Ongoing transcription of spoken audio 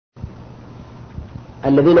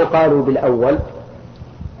الذين قالوا بالأول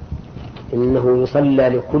إنه يصلى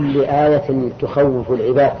لكل آية تخوف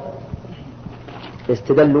العباد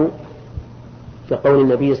استدلوا بقول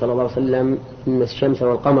النبي صلى الله عليه وسلم إن الشمس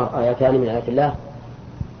والقمر آيتان من آيات الله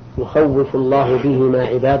يخوف الله بهما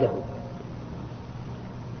عباده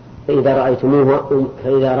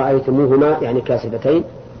فإذا رأيتموهما يعني كاسبتين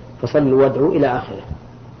فصلوا وادعوا إلى آخره.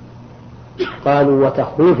 قالوا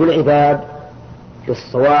وتخويف العباد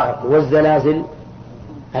بالصواعق والزلازل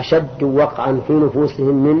أشد وقعا في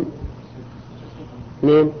نفوسهم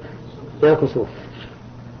من الكسوف،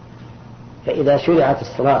 فإذا شرعت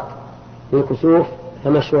الصلاة بالكسوف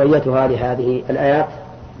فمشروعيتها لهذه الآيات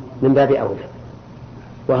من باب أولى.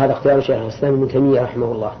 وهذا اختيار شيخ الإسلام ابن تيمية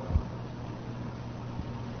رحمه الله.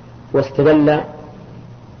 واستدل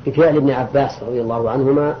بفعل ابن عباس رضي الله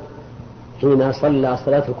عنهما حين صلى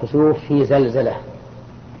صلاة الكسوف في زلزلة،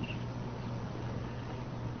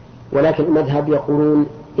 ولكن المذهب يقولون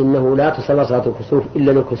إنه لا تصلى صلاة الكسوف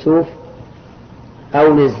إلا للكسوف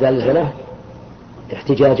أو للزلزلة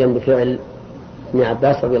احتجاجا بفعل ابن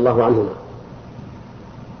عباس رضي الله عنهما.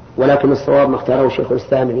 ولكن الصواب ما اختاره شيخ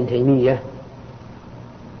الإسلام ابن تيمية،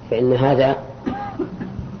 فإن هذا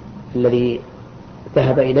الذي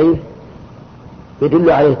ذهب إليه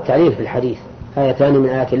يدل عليه التعليل في الحديث آيتان من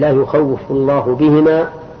آيات الله يخوف الله بهما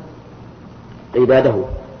عباده.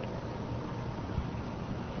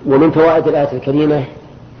 ومن فوائد الآية الكريمة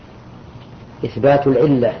إثبات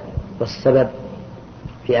العلة والسبب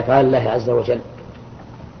في أفعال الله عز وجل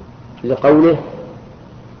لقوله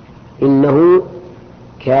إنه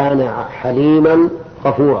كان حليما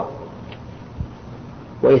غفورا.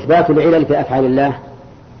 وإثبات العلل في أفعال الله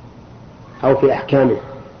أو في أحكامه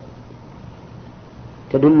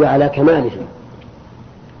تدل على كماله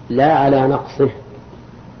لا على نقصه،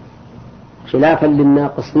 خلافا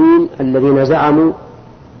للناقصين الذين زعموا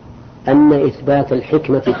أن إثبات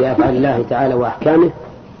الحكمة في أفعال الله تعالى وأحكامه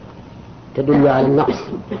تدل على النقص،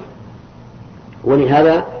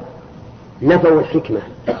 ولهذا نفوا الحكمة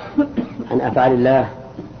عن أفعال الله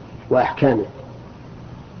وأحكامه،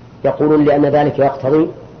 يقولون لأن ذلك يقتضي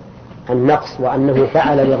النقص وأنه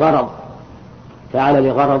فعل لغرض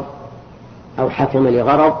أو حكم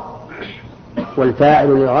لغرض، والفاعل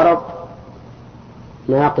لغرض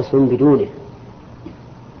ناقص بدونه.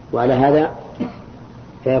 وعلى هذا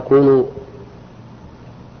فيكون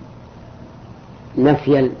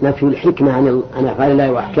نفي الحكمة عن أفعال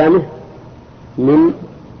الله وأحكامه من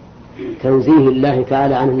تنزيه الله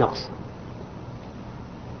تعالى عن النقص.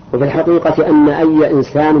 وفي الحقيقة أن أي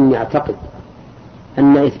إنسان يعتقد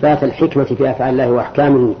أن إثبات الحكمة في أفعال الله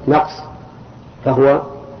وأحكامه نقص فهو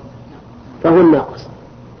الناقص.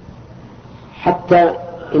 حتى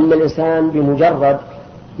إن الإنسان بمجرد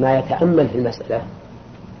ما يتأمل في المسألة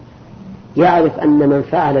يعرف أن من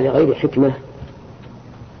فعل لغير حكمة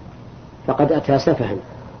فقد أتى سفها،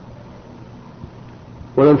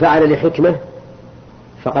 ومن فعل لحكمة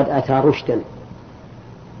فقد أتى رشدا،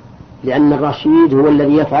 لأن الرشيد هو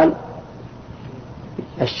الذي يفعل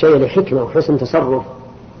الشيء لحكمة وحسن تصرف،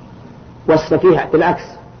 والسفيه بالعكس.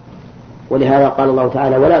 ولهذا قال الله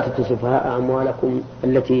تعالى ولا تؤتوا السفهاء أموالكم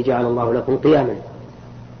التي جعل الله لكم قياما.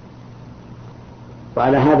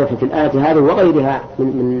 وعلى هذا ففي الآية هذه وغيرها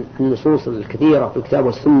من النصوص الكثيرة في الكتاب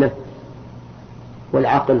والسنة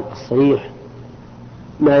والعقل الصريح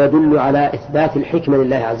ما يدل على إثبات الحكمة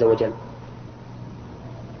لله عز وجل،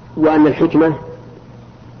 وأن الحكمة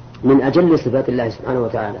من أجل صفات الله سبحانه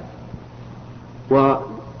وتعالى،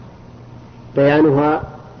 وبيانها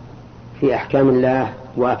في أحكام الله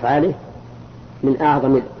وأفعاله من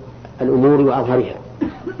أعظم الأمور وأظهرها.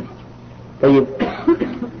 طيب،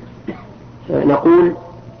 نقول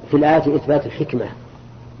في الآية إثبات الحكمة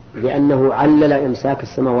لأنه علل إمساك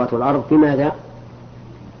السماوات والأرض بماذا؟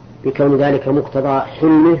 بكون ذلك مقتضى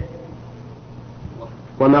حلمه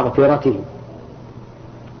ومغفرته.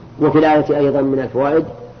 وفي الآية أيضا من الفوائد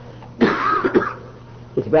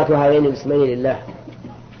إثبات هذين الاسمين لله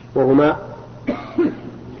وهما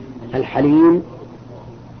الحليم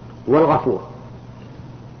والغفور،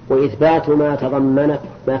 وإثبات ما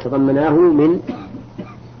تضمناه من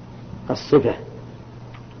الصفة،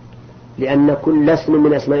 لأن كل اسم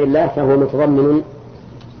من أسماء الله فهو متضمن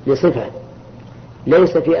لصفة.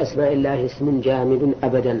 ليس في أسماء الله اسم جامد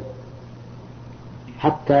أبدا،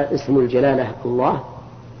 حتى اسم الجلالة الله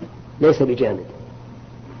ليس بجامد،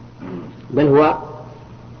 بل هو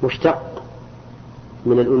مشتق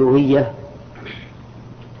من الألوهية،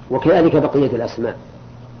 وكذلك بقية الأسماء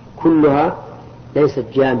كلها ليست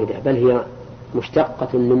جامدة، بل هي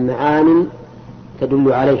مشتقة من معان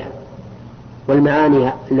تدل عليها.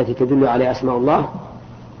 والمعاني التي تدل على أسماء الله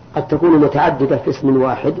قد تكون متعددة في اسم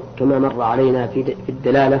واحد كما مر علينا في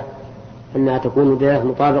الدلالة أنها تكون دلالة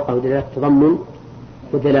مطابقة ودلالة تضمن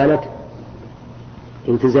ودلالة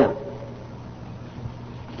التزام.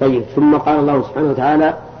 طيب، ثم قال الله سبحانه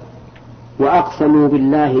وتعالى: وأقسموا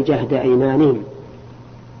بالله جهد أيمانهم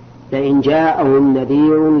لئن جاءهم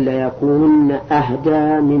نذير ليكونن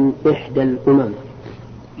أهدى من إحدى الأمم.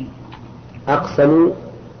 أقسموا،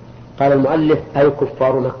 قال المؤلف: أي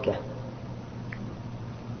كفار مكة.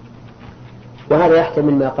 وهذا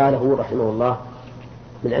يحتمل ما قاله رحمه الله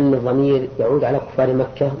من أن الضمير يعود على كفار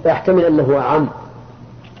مكة، ويحتمل أنه أعم،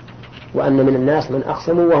 وأن من الناس من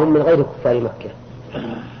أقسموا وهم من غير كفار مكة.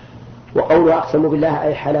 وقوله أقسموا بالله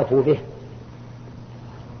أي حلفوا به.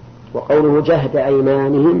 وقوله جهد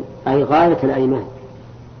أيمانهم أي غاية الأيمان،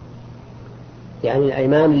 يعني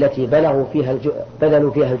الأيمان التي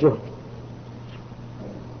بذلوا فيها الجهد،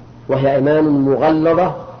 وهي أيمان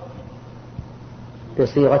مغلظة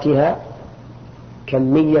بصيغتها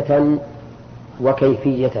كمية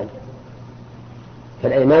وكيفية.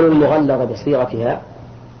 فالأيمان المغلظة بصيغتها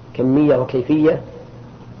كمية وكيفية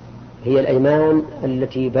هي الأيمان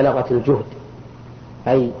التي بلغت الجهد،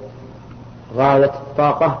 أي غاية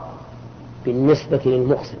الطاقة بالنسبة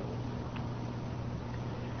للمقسم.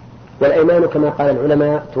 والأيمان كما قال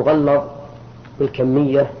العلماء تغلظ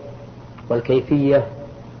بالكمية والكيفية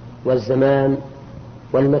والزمان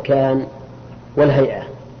والمكان والهيئة،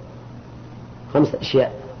 5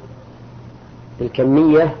 أشياء.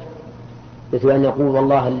 بالكمية مثل أن يقول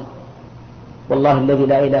والله الذي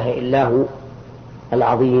لا إله إلا هو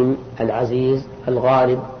العظيم العزيز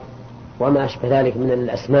الغالب، وما أشبه ذلك من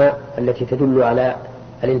الأسماء التي تدل على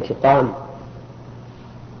الانتقام،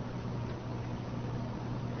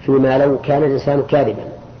 فيما لو كان الإنسان كاذبا.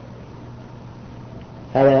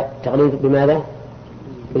 هذا تغليظ بماذا؟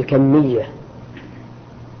 بالكمية.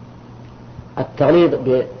 التغليظ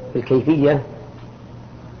بالكيفية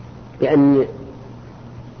بأن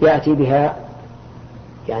يأتي بها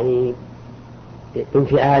يعني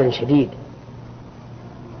بانفعال شديد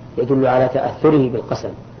يدل على تأثره بالقسم.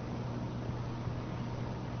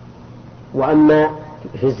 وأما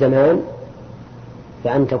في الزمان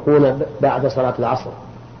فأن تكون بعد صلاة العصر،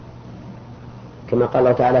 كما قال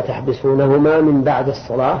الله تعالى: تحبسونهما من بعد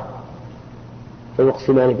الصلاة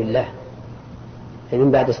فيقسمان بالله، يعني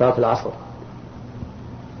من بعد صلاة العصر.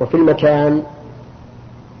 وفي المكان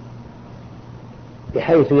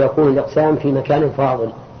بحيث يكون الإقسام في مكان فاضل،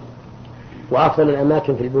 وأفضل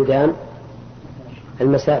الأماكن في البلدان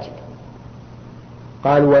المساجد.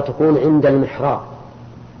 قالوا: وتكون عند المحراب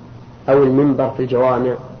أو المنبر في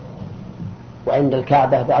الجوامع، وعند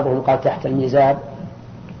الكعبة، بعضهم قال تحت الميزاب،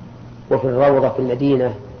 وفي الروضة في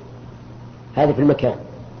المدينة. هذه في المكان.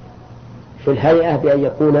 في الهيئة بأن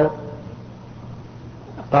يكون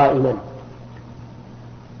قائما،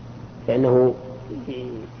 لأنه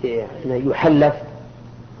يحلف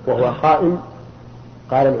وهو قائم.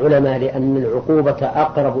 قال العلماء: لأن العقوبة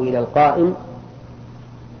أقرب إلى القائم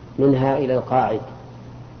منها إلى القاعد.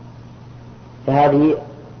 فهذه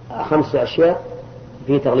 5 أشياء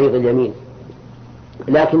في تغليظ اليمين.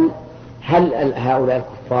 لكن هل هؤلاء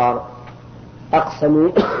الكفار أقسموا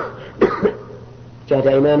جهد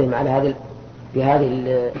أيمانهم على بهذه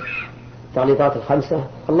التغليظات 5؟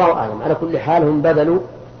 الله أعلم. على كل حال هم بذلوا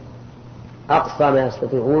أقصى ما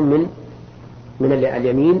يستطيعون من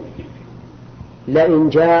اليمين. لئن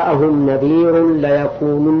جاءهم نذير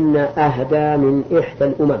ليكونن أهدى من إحدى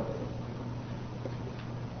الأمم.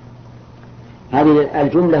 هذه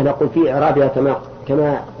الجملة نقول في إعرابها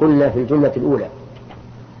كما قلنا في الجملة الأولى: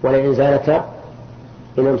 ولئن زالتا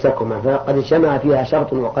إن أمسكهما. فقد اجتمع فيها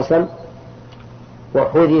شرط وقسم،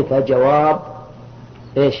 وحذف جواب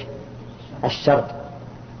الشرط،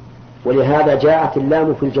 ولهذا جاءت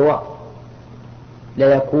اللام في الجواب: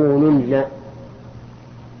 ليكونن.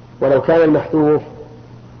 ولو كان المحذوف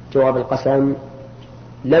جواب القسم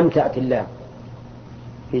لم تأتي اللام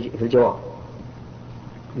في الجواب،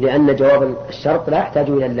 لأن جواب الشرط لا يحتاج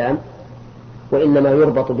إلى اللام، وإنما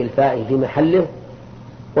يربط بالفاء في محله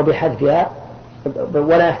وبحذفها،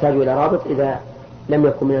 ولا يحتاج إلى رابط إذا لم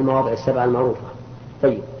يكن من المواضع 7 المعروفة.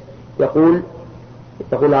 طيب، يقول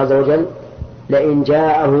الله عز وجل: لئن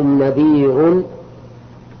جاءهم نذير،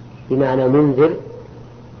 بمعنى منذر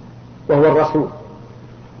وهو الرسول،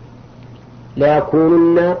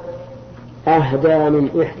 ليكونن أهدى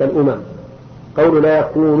من إحدى الأمم. قول لا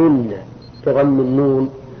يكونن بضم النون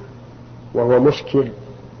وهو مشكل،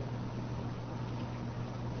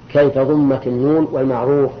 كيف ضمت النون؟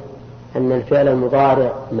 والمعروف أن الفعل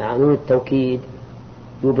المضارع مع نون التوكيد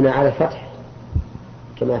يبنى على الفتح،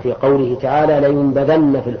 كما في قوله تعالى: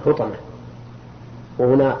 لينبذن في الحطمة.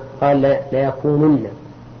 وهنا قال لا يكونن،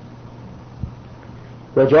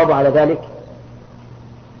 والجواب على ذلك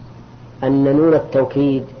أن نون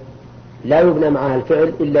التوكيد لا يبنى معها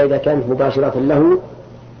الفعل إلا إذا كانت مباشرة له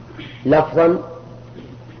لفظا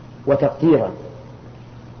وتقديرا،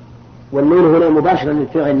 والنون هنا مباشرة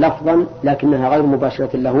للفعل لفظا لكنها غير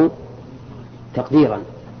مباشرة له تقديرا.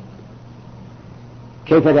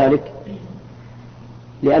 كيف ذلك؟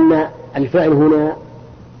 لأن الفعل هنا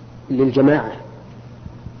للجماعة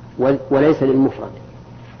وليس للمفرد،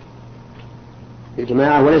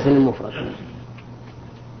 للجماعة وليس للمفرد،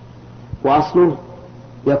 وأصله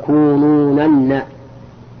يكونونن،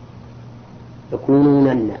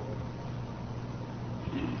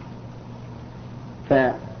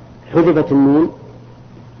 فحذفت النون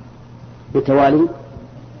بتوالي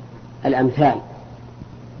الأمثال،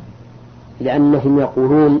 لأنهم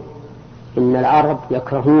يقولون إن العرب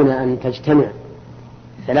يكرهون أن تجتمع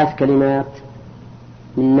 3 كلمات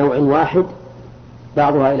من نوع واحد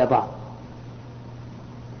بعضها إلى بعض،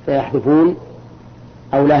 فيحذفون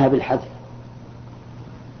أولاها بالحذف،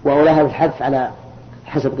 وأولاها بالحذف على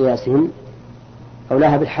حسب قياسهم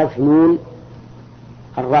أولاها بالحذف نون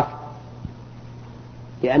الرفع،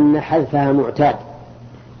 لأن حذفها معتاد،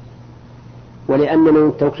 ولأن نون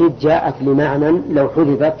التوكيد جاءت لمعنى لو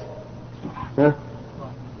حذفت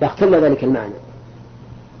يختل ذلك المعنى،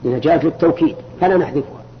 لأنها جاءت للتوكيد فلا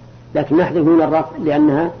نحذفها، لكن نحذف نون الرفع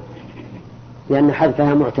لأن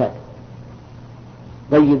حذفها معتاد.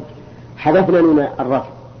 طيب حذفنا نون الرفع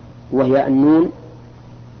وهي النون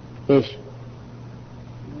إيش؟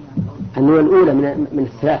 النون الأولى من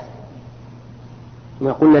الثلاث،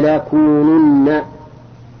 ما قلنا لا يكونن،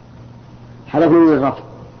 حذفنا نون الرفع،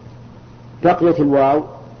 بقيت الواو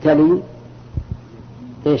تلي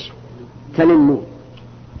إيش؟ تلي النون،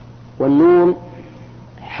 والنون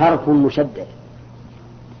حرف مشدد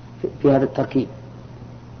في هذا التركيب،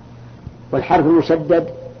 والحرف المشدد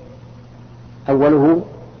أوله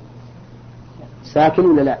ساكن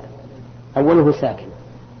ولا لا؟ أوله ساكن،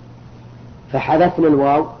 فحذفنا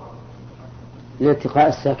الواو لالتقاء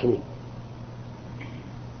الساكنين،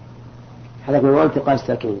 حذفنا الواو لالتقاء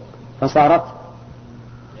الساكنين فصارت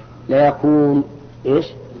لا يكون إيش؟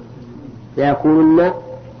 لا يكونن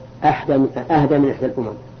أهدى من إحدى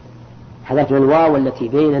الأمم. حذفنا الواو التي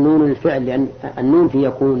بين نون الفعل، لأن النون في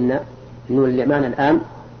يكون النون اللي معنا الآن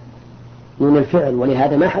نون الفعل،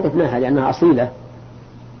 ولهذا ما حذفناها لأنها أصيلة،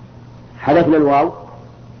 حذفنا الواو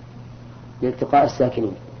لالتقاء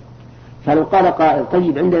الساكنين. فلو قال قائل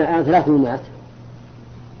طيب عندنا الآن 3 نونات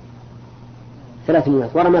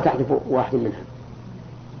ورا ما تحذف واحد منها،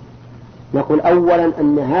 نقول أولا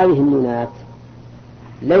أن هذه النونات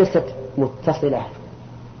ليست متصلة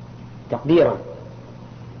تقديرا،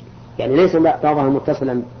 يعني ليس بعضها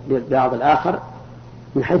متصلا ببعض الآخر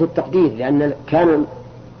من حيث التقدير، لأن كان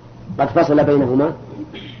قد فصل بينهما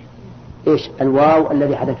إيش؟ الواو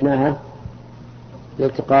الذي حذفناها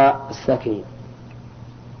لالتقاء الساكنين.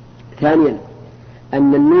 ثانيا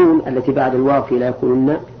أن النون التي بعد الواو في لا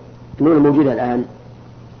يكونن النون الموجودة الآن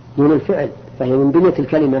نون الفعل، فهي من بنية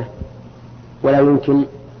الكلمة ولا يمكن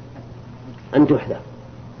أن تحذف.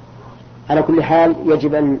 على كل حال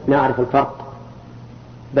يجب أن نعرف الفرق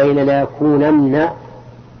بين لا يكونن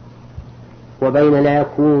وبين لا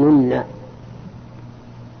يكونن.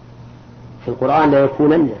 في القرآن لا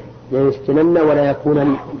يكونن، لا يسكنن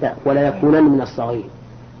ولا يكونن من الصغير،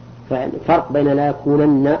 فالفرق بين لا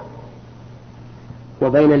يكونن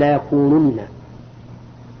وبين لا يكونن.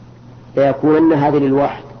 لا يكونن هذه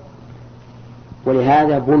للواحد،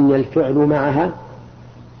 ولهذا بني الفعل معها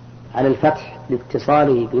على الفتح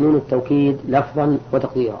لاتصاله بنون التوكيد لفظا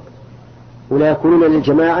وتقديرا، ولا يكونون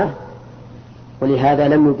للجماعة، ولهذا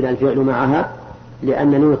لم يبنى الفعل معها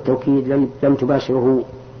لأن نون التوكيد لم تباشره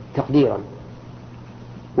تقديرا.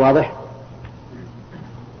 واضح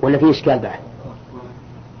ولا في إشكال بعد؟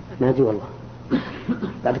 ما أدري والله،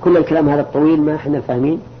 بعد كل الكلام هذا الطويل ما احنا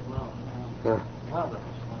فاهمين.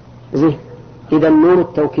 زين، إذا نون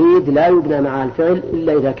التوكيد لا يبنى معها الفعل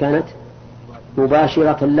إلا إذا كانت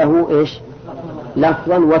مباشرة له إيش؟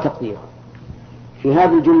 لفظا وتقديرا. في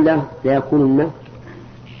هذه الجملة لا يكونن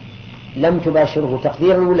لم تباشره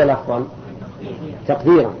تقديرا ولا لفظا؟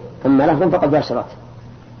 تقديرا، أما لفظا فقد باشرته،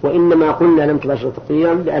 وإنما قلنا لم تباشره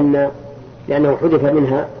تقديرا لأنه حذف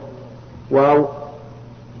منها واو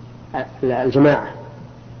الجماعة،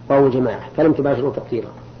 واو الجماعة، فلم تباشره تقديرا.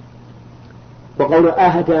 وقول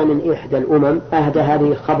أهدى من إحدى الأمم، أهدى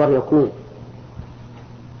هذه خبر يكون،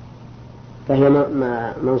 فهي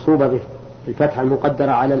منصوبة بالفتحة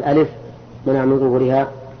المقدرة على الألف منع من ظهورها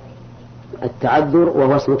التعذر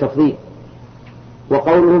وهو اسم تفضيل.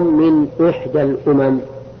 وقولهم من إحدى الأمم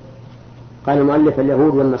قال المؤلف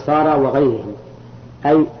اليهود والنصارى وغيرهم،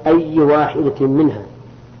 أي واحدة منها،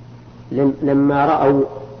 لما رأوا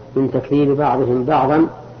من تكذيب بعضهم بعضا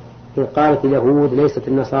إذ قالت اليهود ليست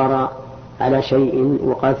النصارى على شيء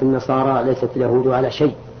وقالت النصارى ليست اليهود على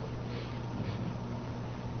شيء.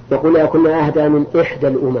 يقول كنا أهدى من إحدى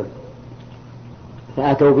الأمم،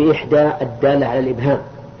 فأتوا بإحدى الدالة على الإبهام،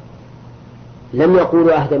 لم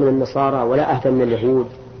يقولوا أهدى من النصارى ولا أهدى من اليهود،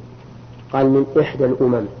 قال من إحدى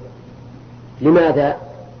الأمم. لماذا؟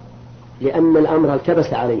 لأن الأمر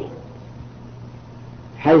التبس عليه،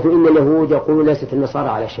 حيث إن اليهود يقولون ليست النصارى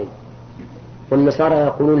على شيء والنصارى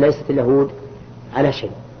يقولون ليست اليهود على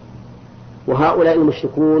شيء، وهؤلاء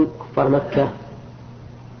المشركون كفار مكة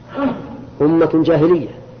أمة جاهلية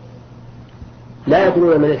لا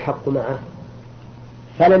يدرون من الحق معه،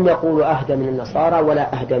 فلم يقولوا أهدى من النصارى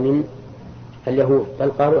ولا أهدى من اليهود،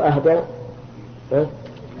 بل قالوا أهدى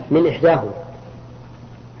من إحداهم،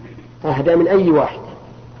 أهدى من أي واحد،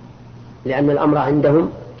 لأن الأمر عندهم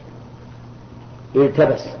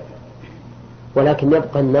يلتبس. ولكن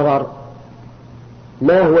يبقى النظر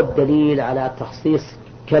ما هو الدليل على تخصيص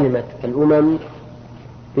كلمة الأمم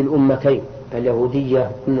بالأمتين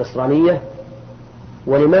اليهودية والنصرانية،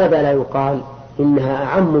 ولماذا لا يقال إنها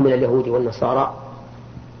أعم من اليهود والنصارى؟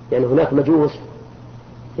 يعني هناك مجوس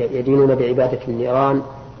يدينون بعبادة النيران،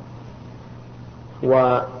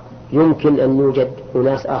 ويمكن أن يوجد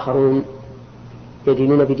أناس آخرون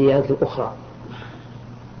يدينون بديانة أخرى.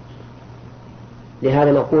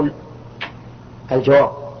 لهذا نقول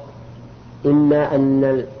الجواب إما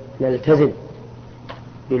أن نلتزم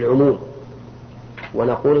بالعموم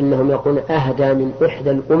ونقول إنهم يقولون أهدى من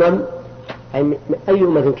إحدى الأمم، أي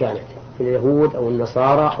أمة كانت، من اليهود أو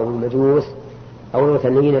النصارى أو المجوس أو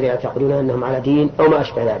الوثنيين اللي يعتقدون أنهم على دين أو ما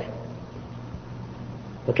أشبه ذلك،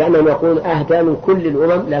 فكأنهم يقولون أهدى من كل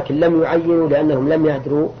الأمم، لكن لم يعينوا لأنهم لم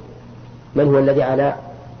يدروا من هو الذي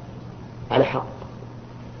على حق.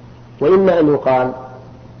 وإما أن يقال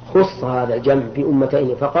خص هذا الجمع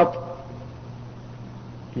بأمتين فقط،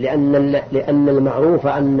 لأن المعروف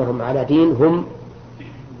أنهم على دين هم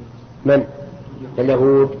من؟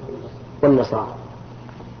 اليهود والنصارى.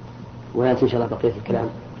 ويأتي إن شاء الله بقية الكلام.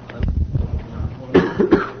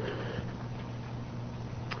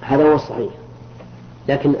 هذا هو الصحيح،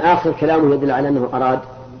 لكن آخر كلامه يدل على أنه أراد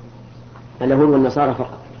اليهود والنصارى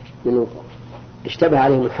فقط، لأنه اشتبه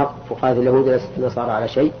عليهم الحق، وقالت اليهود ليست النصارى على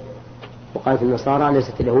شيء وقالت النصارى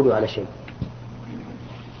ليست اليهود على شيء.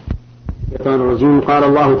 الشيطان الرجيم. قال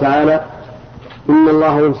الله تعالى: إن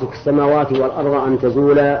الله يمسك السماوات والأرض أن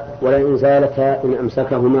تزولا ولئن زالتا إن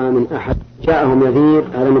أمسكهما من أحد. جاءهم نذير،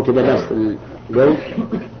 هذا مبتدأ درس اليوم.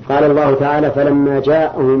 قال الله تعالى: فلما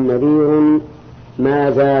جاءهم نذير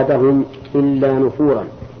ما زادهم إلا نفورا.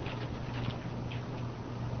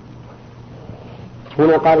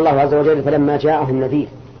 هنا قال الله عز وجل: فلما جاءهم نذير،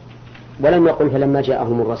 ولم يقل فلما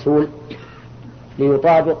جاءهم الرسول،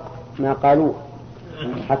 ليطابق ما قالوه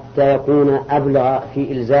حتى يكون أبلغ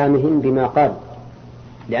في إلزامهم بما قالوا،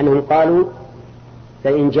 لأنهم قالوا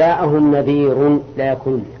فإن جاءهم نذير لا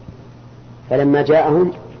يكون، فلما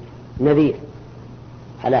جاءهم نذير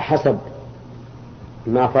على حسب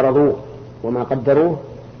ما فرضوه وما قدروه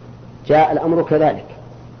جاء الأمر كذلك.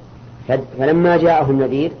 فلما جاءهم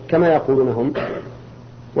نذير كما يقولون هم،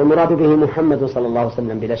 والمراد به محمد صلى الله عليه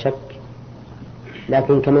وسلم بلا شك،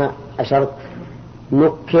 لكن كما أشرت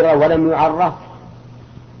نكر ولم يعرف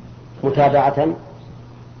متابعة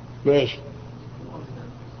لإيش؟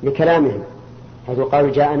 لكلامهم، حيث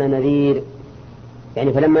قالوا جاءنا نذير،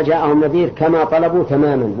 يعني فلما جاءهم نذير كما طلبوا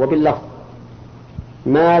تماما وباللفظ،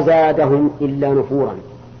 ما زادهم إلا نفورا.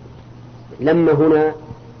 لما هنا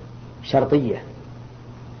شرطية،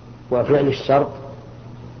 وفعل الشرط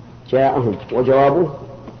جاءهم، وجوابه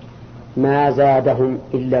ما زادهم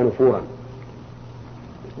إلا نفورا.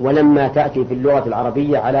 ولما تأتي في اللغة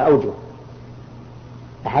العربية على أوجه،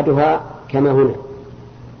 أحدها كما هنا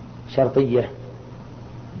شرطية،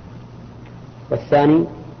 والثاني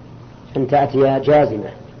أن تأتي جازمة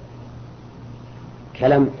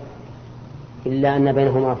كلم، إلا أن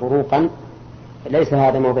بينهما فروقا ليس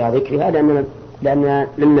هذا موضع ذكرها لأننا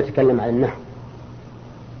لم نتكلم عن النحو،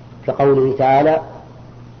 كقوله تعالى: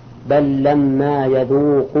 بل لما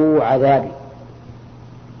يذوقوا عذابي.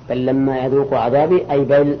 بل لما يذوقوا عذابي أي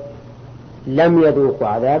بل لم يذوقوا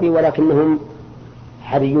عذابي ولكنهم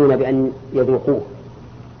حريون بأن يذوقوه.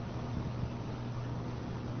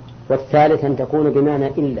 والثالث أن تكون بمعنى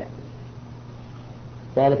إلا،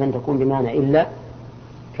 ثالثا تكون بمعنى إلا،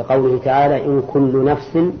 كقوله تعالى: إن كل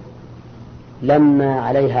نفس لما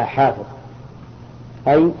عليها حافظ،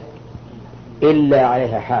 أي إلا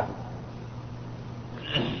عليها حافظ.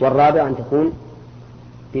 والرابع أن تكون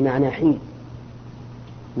بمعنى حين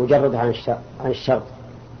مجرد عن الشرط،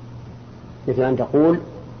 مثل أن تقول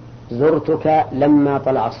زرتك لما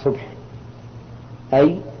طلع الصبح،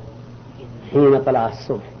 أي حين طلع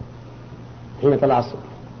الصبح، حين طلع الصبح.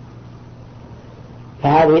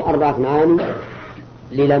 فهذه 4 معاني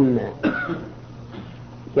للما.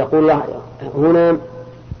 يقول الله هنا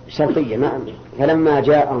شرطية، فلما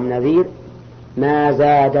جاءهم نذير ما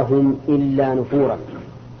زادهم إلا نفورا.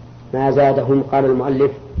 ما زادهم قال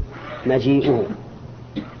المؤلف مجيئه،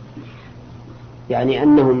 يعني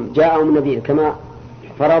أنهم جاءهم نذير كما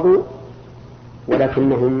فرضوا،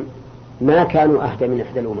 ولكنهم ما كانوا أهدى من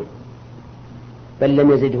إحدى الأمم، بل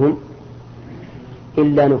لم يزدهم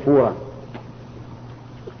إلا نفورا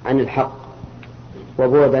عن الحق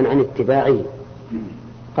وبعدا عن اتباعه.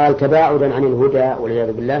 قال تباعدا عن الهدى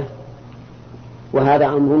والعياذ بالله، وهذا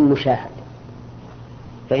أمر مشاهد.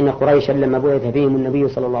 فإن قريشا لما بعث بهم النبي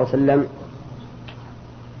صلى الله عليه وسلم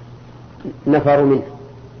نفروا منه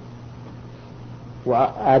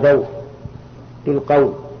وآذوه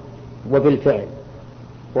بالقول وبالفعل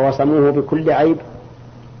ووصموه بكل عيب،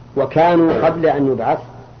 وكانوا قبل أن يبعث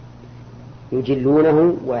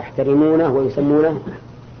يجلونه ويحترمونه ويسمونه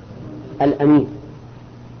الأمين،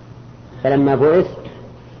 فلما بعث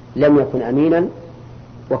لم يكن أمينا،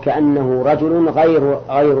 وكأنه رجل غير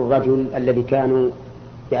الرجل الذي كانوا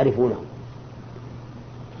يعرفونه.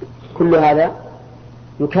 كل هذا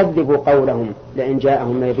يكذب قولهم لئن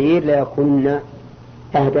جاءهم نذير ليكون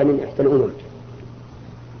أهدى من إحدى الأمم.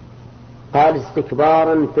 قال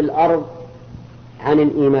استكبارا في الأرض عن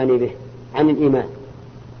الإيمان به، عن الإيمان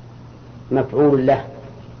مفعول له،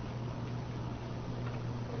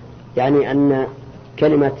 يعني أن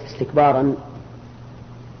كلمة استكبارا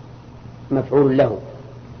مفعول له،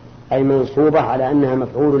 أي منصوبة على أنها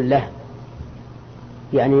مفعول له،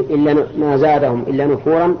 يعني إلا ما زادهم إلا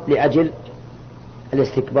نفورا لأجل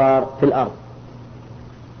الاستكبار في الأرض.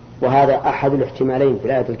 وهذا أحد الاحتمالين في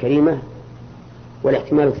الآية الكريمة.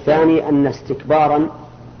 والاحتمال الثاني أن استكبارا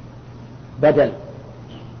بدل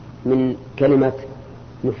من كلمة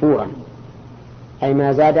نفورا، أي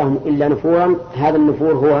ما زادهم إلا نفورا، هذا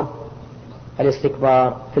النفور هو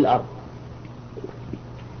الاستكبار في الأرض،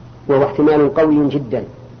 وهو احتمال قوي جدا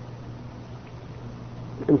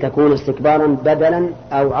أن تكون استكبارا بدلا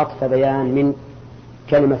أو عطف بيان من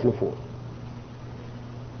كلمة نفور.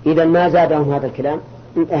 إذا ما زادهم هذا الكلام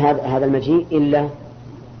هذا المجيء إلا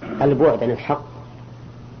البعد عن الحق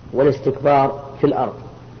والاستكبار في الأرض.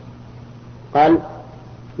 قال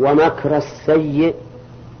ومكر السيء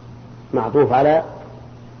معطوف على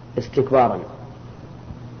استكبارا.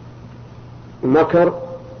 مكر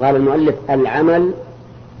قال المؤلف العمل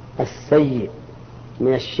السيء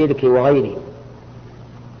من الشرك وغيره،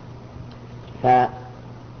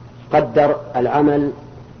 فقدر العمل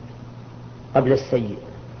قبل السيء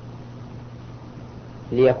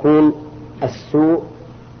ليكون السوء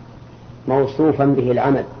موصوفا به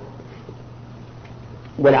العمل،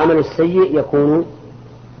 والعمل السيء يكون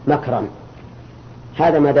مكرا.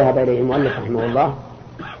 هذا ما ذهب إليه المؤلف رحمه الله،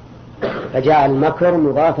 فجعل المكر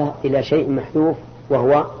مضافة إلى شيء محذوف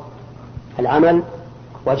وهو العمل،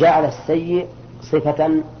 وجعل السيء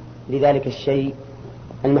صفة لذلك الشيء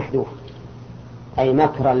المحذوف، أي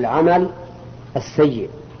مكر العمل السيء،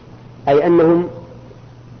 أي أنهم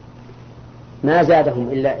ما زادهم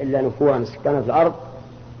إلا نفورا استكبارا في الأرض،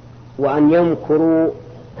 وأن يمكروا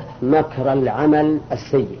مكر العمل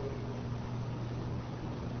السيء.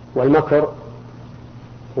 والمكر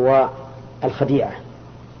هو الخديعة،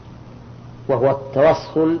 وهو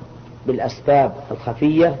التوصل بالأسباب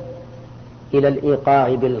الخفية إلى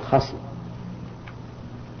الإيقاع بالخصم.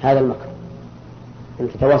 هذا المكر، أن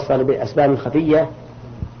تتوصل بالأسباب الخفية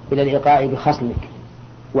إلى الإيقاع بخصمك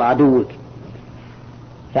وعدوك.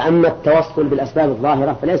 فأما التوصل بالأسباب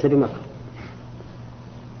الظاهرة فليس بمكر.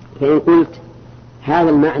 فإن قلت هذا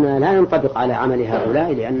المعنى لا ينطبق على عمل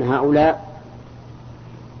هؤلاء، لأن هؤلاء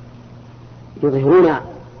يظهرون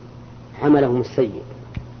عملهم السيء،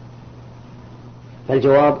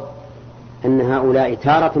 فالجواب أن هؤلاء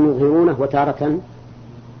تارة يظهرونه وتارة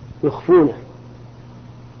يخفونه،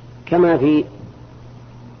 كما في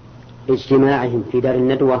اجتماعهم في دار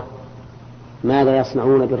الندوة ماذا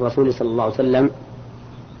يصنعون بالرسول صلى الله عليه وسلم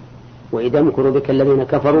وإذا يمكر بك الذين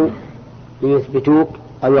كفروا ليثبتوك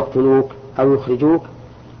أو يقتلوك أو يخرجوك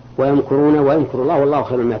ويمكرون ويمكر الله والله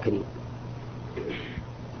خير الماكرين.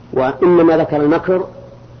 وإنما ذكر المكر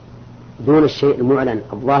دون الشيء المعلن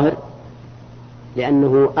الظاهر،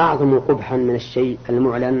 لأنه أعظم قبحا من الشيء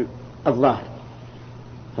المعلن الظاهر،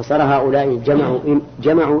 فصار هؤلاء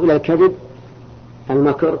جمعوا إلى الكذب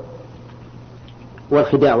المكر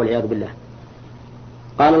والخداع والعياذ بالله.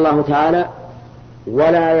 قال الله تعالى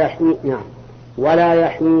ولا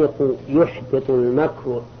يحيق يحبط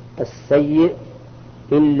المكر السيء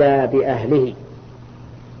إلا بأهله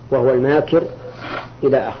وهو الماكر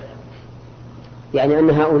إلى آخره. يعني أن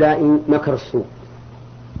هؤلاء مكر السوء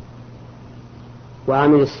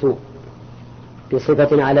وعمل السوء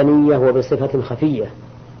بصفة علنية وبصفة خفية.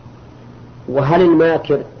 وهل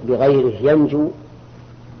الماكر بغيره ينجو؟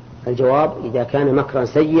 الجواب: إذا كان مكرا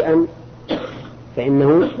سيئا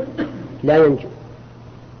فإنه لا ينجو،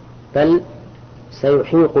 بل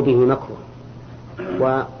سيحيق به مكره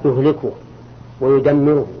ويهلكه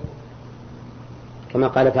ويدمره، كما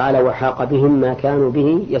قال تعالى: وحاق بهم ما كانوا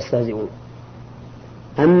به يستهزئون.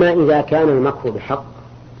 أما إذا كان المكر بحق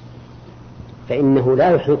فإنه لا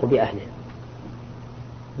يحيق بأهله،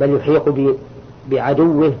 بل يحيق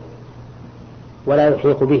بعدوه ولا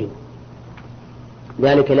يحيق به،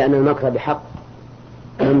 ذلك لأن المكر بحق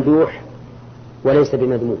ممدوح وليس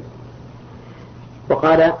بمذموم.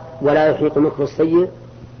 وقال: ولا يحيق مكر السيء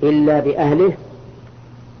إلا بأهله،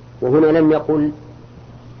 وهنا لم يقل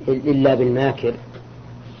إلا بالماكر،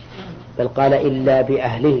 بل قال إلا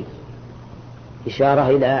بأهله، إشارة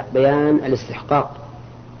إلى بيان الاستحقاق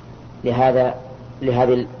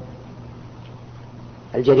لهذه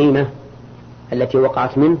الجريمة التي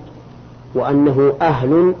وقعت منه، وأنه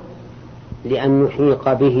أهل لأن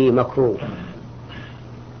يحيق به مكروه،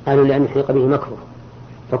 أهل لأن يحيق به مكروه.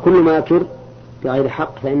 فكل ماكر بغير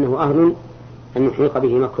حق فإنه أهل أن يحيق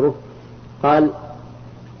به مكروه. قال: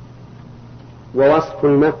 ووصف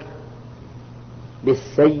المكر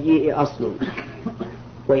بالسيء أصل،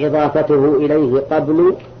 وإضافته إليه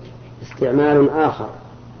قبل استعمال آخر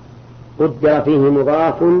قدر فيه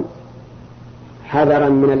مضاف حذرا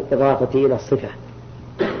من الإضافة إلى الصفة.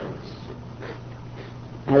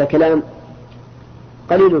 هذا كلام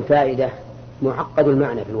قليل الفائدة معقد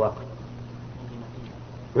المعنى في الواقع.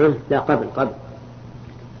 لا، قبل.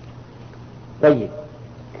 طيب،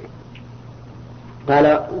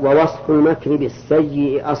 قال: ووصف المكر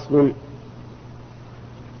بالسيء أصل.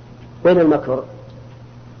 وين المكر؟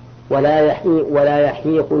 ولا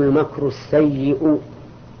يحيق المكر السيء.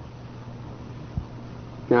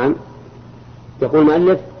 نعم، يقول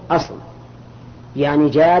المؤلف أصل، يعني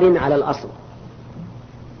جار على الأصل،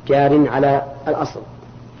 جار على الأصل،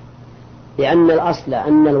 لأن الأصل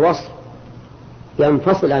أن الوصف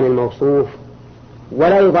ينفصل عن الموصوف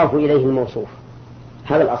ولا يضاف إليه الموصوف.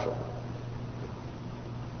 هذا الأصل.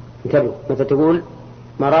 انتبهوا، متى تقول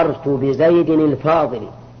مررت بزيد الفاضل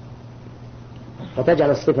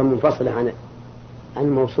فتجعل الصفة منفصلة عن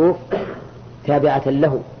الموصوف تابعة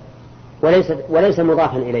له وليس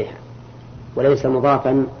مضافا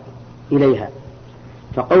إليها.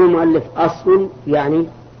 فقول المؤلف أصل يعني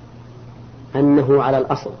أنه على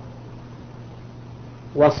الأصل.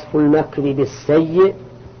 وصف المكر بالسيء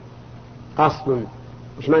أصل.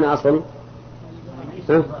 وش معنى أصل؟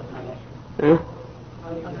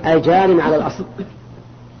 أي جار على الأصل،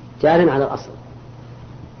 جار على الأصل،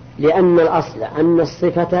 لأن الأصل أن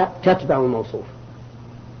الصفة تتبع الموصوف،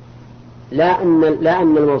 لا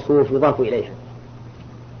أن الموصوف يضاف إليها.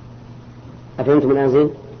 أفهمتم الآن زين؟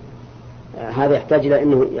 هذا يحتاج إلى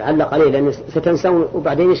أنه يعلق عليه، لأنه ستنسون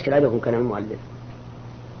وبعدين يشكل عليكم كلام المؤلف.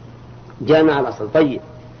 جامع الأصل. طيب،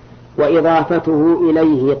 وإضافته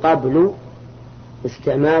إليه قبل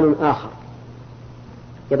استعمال آخر.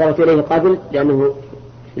 إضافة إليه قبل لأنه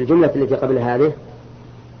الجملة التي قبل هذه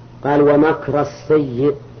قال: ومكر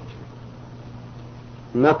السيء،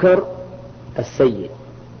 مكر السيء،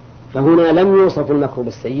 فهنا لم يوصف المكر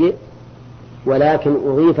بالسيء ولكن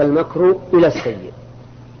أضيف المكر إلى السيء.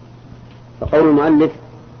 فقول المؤلف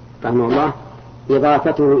رحمه الله: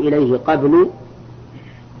 إضافته إليه قبل.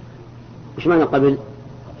 وش معنى قبل؟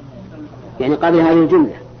 يعني قبل هذه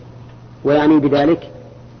الجملة، ويعني بذلك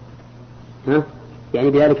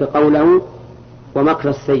يعني بذلك قوله ومكر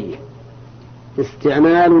السيء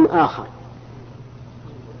استعمال آخر.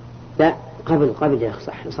 لا، قبل يا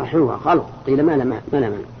أخي، صحيحها غلط، قيل ما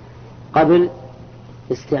لا قبل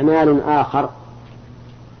استعمال آخر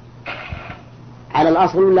على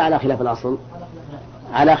الأصل ولا على خلاف الأصل؟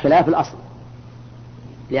 على خلاف الأصل،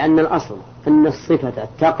 لأن الأصل أن الصفة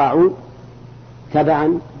تقع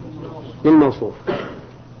تبعا للموصوف،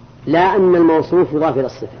 لا أن الموصوف يضاف إلى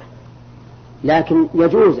الصفة، لكن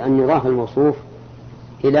يجوز أن يضاف الموصوف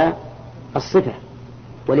إلى الصفة.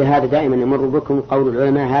 ولهذا دائما يمر بكم قول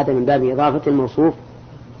العلماء: هذا من باب إضافة الموصوف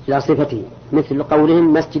إلى صفته، مثل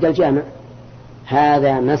قولهم مسجد الجامع،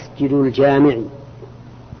 هذا مسجد الجامع،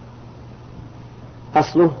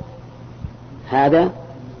 أصله هذا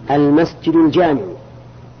المسجد الجامع،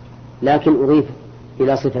 لكن أضيف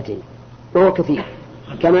إلى صفته، وهو كثير.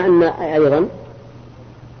 كما أن أيضا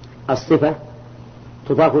الصفة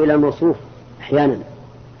تضاف إلى الموصوف أحيانا،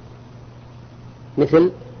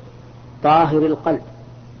 مثل طاهر القلب،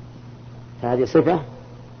 هذه صفة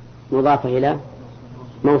مضافة إلى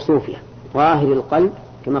موصوفها. طاهر القلب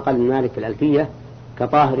كما قال مالك في الألفية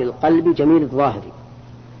كطاهر القلب جميل الظاهر.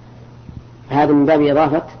 هذا من باب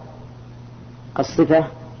إضافة الصفة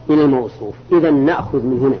إلى الموصوف. إذن نأخذ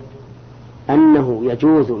من هنا أنه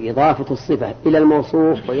يجوز إضافة الصفة إلى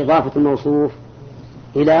الموصوف وإضافة الموصوف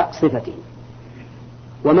إلى صفته.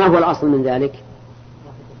 وما هو الأصل من ذلك؟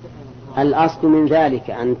 الأصل من ذلك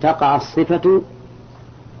أن تقع الصفة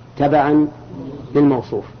تبعا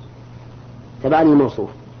للموصوف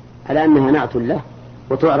على أنها نعت له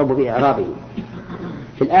وتعرب بإعرابه.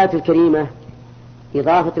 في الآية الكريمة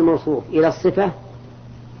إضافة الموصوف إلى الصفة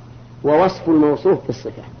ووصف الموصوف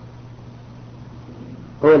بالصفة.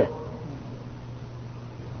 أولا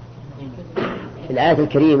في الآية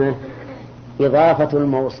الكريمة إضافة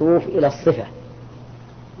الموصوف إلى الصفة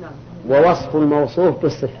ووصف الموصوف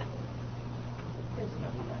بالصفة،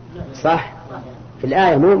 صح؟ في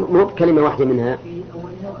الآية مو كلمة واحدة منها.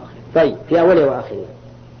 طيب في أولها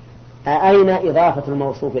وآخرها. أين إضافة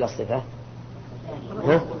الموصوف إلى الصفة؟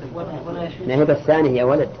 نهب الثانية يا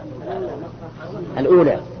ولد،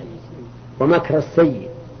 الأولى ومكر السيء،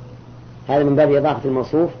 هذا من باب إضافة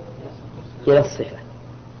الموصوف إلى الصفة.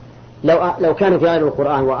 لو كان في غير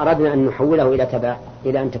القرآن وأردنا أن نحوله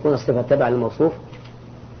إلى أن تكون الصفة تبع الموصوف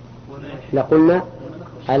لقلنا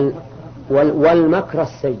والمكر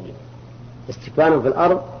السيء، استكبارا في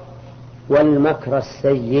الأرض والمكر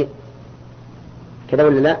السيء، كذا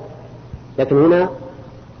ولا لا؟ لكن هنا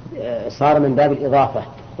صار من باب الإضافة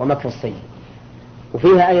ومكر السيء.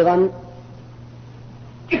 وفيها أيضا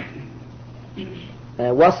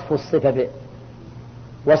وصف الصفة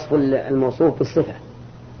وصف الموصوف بالصفة،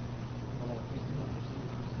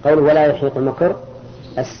 قوله ولا يحيط المكر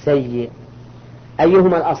السيء.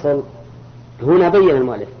 أيهما الأصل؟ هنا بين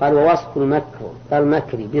المؤلف قال ووصف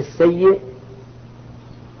المكر بالسيء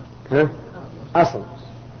أصل.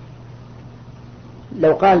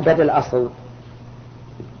 لو قال بدل الأصل،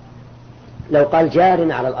 لو قال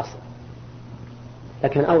جار على الأصل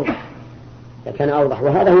لكان أوضح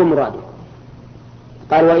وهذا هو مراده.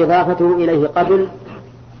 قال وإضافته إليه قبل،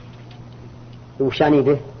 وشعني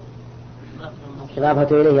به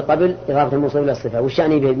إضافته إليه قبل إضافة الموصوف إلى الصفة،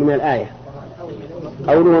 وشعني به من الآية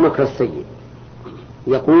قوله مكر السيء.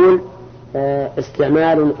 يقول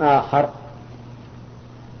استعمال آخر،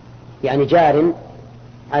 يعني جار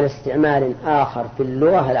على استعمال آخر في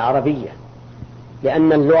اللغة العربية،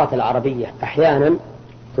 لأن اللغة العربية أحيانا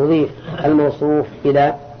تضيف الموصوف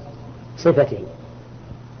إلى صفته.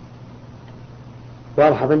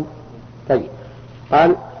 واضح؟ طيب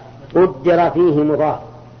قال قدر فيه مضاف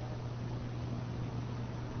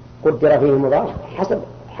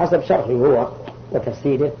حسب شرحه هو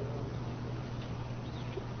وتفسيره،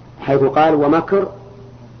 حيث قال ومكر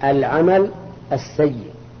العمل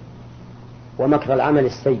السيء ومكر العمل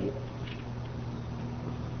السيء.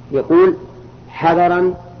 يقول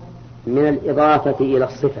حذرا من الإضافة إلى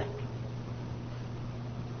الصفة،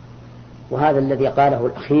 وهذا الذي قاله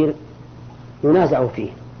الأخير ينازع فيه،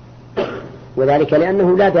 وذلك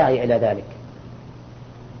لأنه لا داعي إلى ذلك،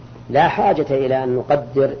 لا حاجة إلى أن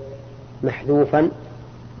نقدر محذوفا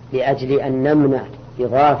لأجل أن نمنع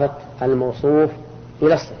إضافة الموصوف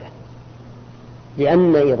إلى الصفة،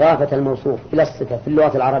 لأن إضافة الموصوف إلى الصفة في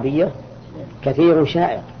اللغة العربية كثير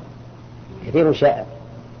شائع،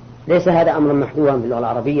 ليس هذا أمرا محذوفا في اللغة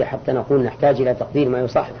العربية حتى نقول نحتاج إلى تقدير ما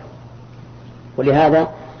يصحح. ولهذا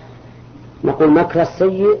نقول مكر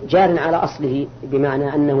السيء جار على أصله،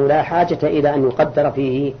 بمعنى أنه لا حاجة إلى أن يقدر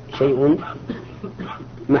فيه شيء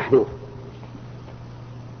محذوف.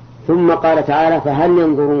 ثم قال تعالى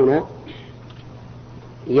فهل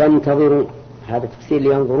ينتظرون، هذا تفسير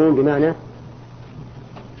ينظرون بمعنى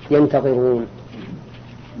ينتظرون،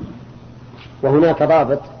 وهناك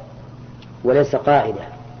ضابط وليس قاعدة،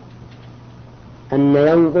 أن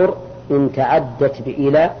ينظر إن تعدت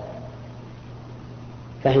بإلى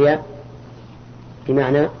فهي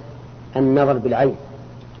بمعنى النظر بالعين،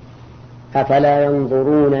 أفلا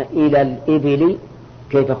ينظرون إلى الإبل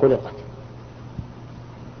كيف خلقت،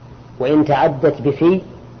 وإن تعدت بفي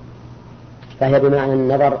فهي بمعنى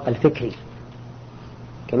النظر الفكري،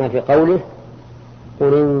 كما في قوله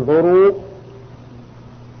قل انظروا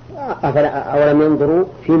أولم ينظروا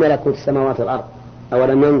في ملكوت السماوات والأرض،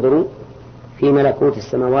 أولم ينظروا في ملكوت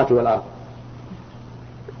السماوات والأرض.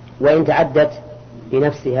 وإن تعدت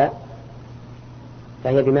بنفسها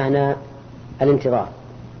فهي بمعنى الانتظار،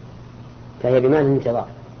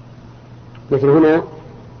 مثل هنا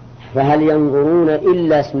فهل ينظرون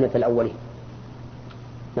إلا سنة الأولين،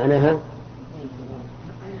 معناها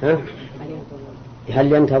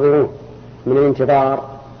هل ينتظرون من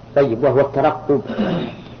الانتظار، طيب، وهو الترقب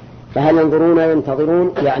فهل ينظرون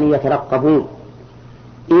ينتظرون يعني يترقبون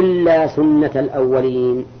إلا سنة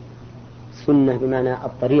الأولين، سنة بمعنى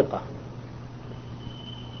الطريقة،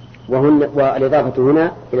 والإضافة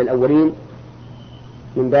هنا إلى الأولين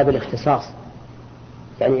من باب الاختصاص،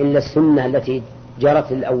 يعني إلا السنة التي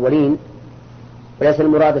جرت للأولين، وليس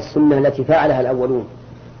المراد السنة التي فعلها الأولون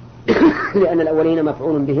لأن الأولين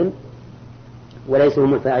مفعول بهم وليسوا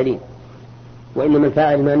هم الفاعلين، وإنما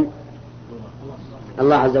الفاعل من؟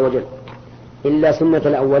 الله عز وجل. إلا سنة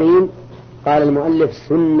الأولين، قال المؤلف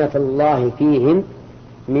سنة الله فيهم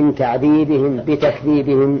من تعذيبهم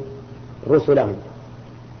بتكذيبهم رسلهم،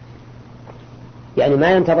 يعني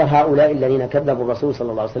ما ينتظر هؤلاء الذين كذبوا الرسول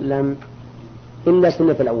صلى الله عليه وسلم إلا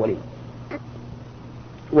سنة الأولين،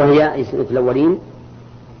 وهي سنة الأولين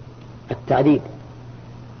التعذيب،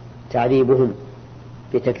 تعذيبهم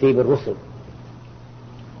بتكذيب الرسل.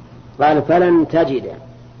 قال فلن تجد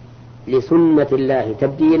لسنة الله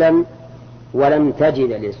تبديلا ولن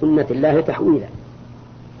تجد لسنة الله تحويلا.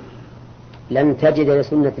 لن تجد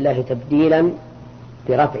لسنة الله تبديلا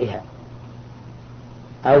برفعها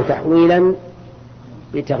أو تحويلا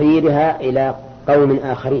بتغييرها إلى قوم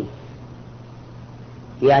آخرين،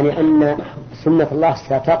 يعني أن سنة الله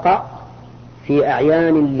ستقع في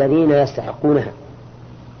أعيان الذين يستحقونها،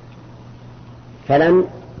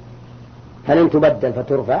 فلن تبدل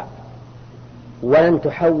فترفع، ولن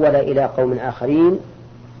تحول إلى قوم آخرين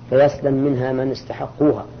فيسلم منها من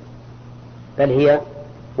استحقوها، بل هي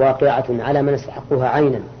واقعة على من استحقوها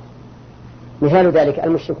عينا. مثال ذلك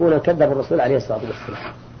المشركون كذبوا الرسول عليه الصلاة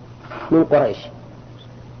والسلام من قريش،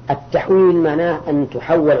 التحويل معناه أن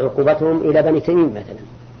تحول عقوبتهم إلى بني تميم مثلا،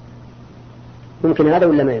 يمكن هذا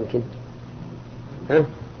ولا ما يمكن؟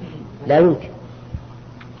 لا يمكن،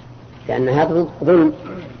 لأن هذا ظلم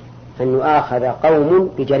أن يؤاخذ قوم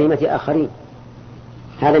بجريمة آخرين.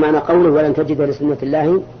 هذا معنى قوله ولن تجد لسنة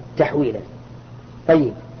الله تحويلا.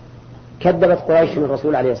 طيب، كذبت قريش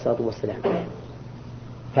الرسول عليه الصلاة والسلام،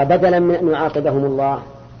 فبدلا من أن يعاقبهم الله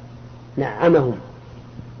نعمهم،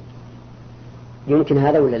 يمكن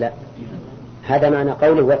هذا ولا لا؟ هذا معنى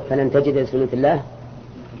قوله فلن تجد لسنة الله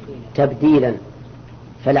تبديلا،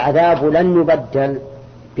 فالعذاب لن يبدل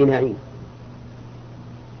بنعيم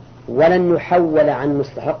ولن يحول عن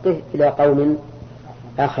مستحقه إلى قوم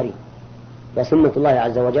آخرين، وسنة الله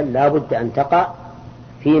عز وجل لا بد أن تقع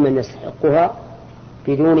في من يستحقها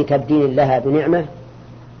بدون تبديل لها بنعمة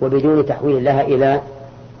وبدون تحويل لها إلى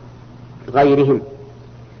غيرهم.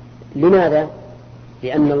 لماذا؟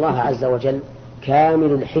 لأن الله عز وجل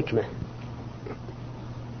كامل الحكمة،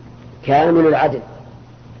 كامل العدل،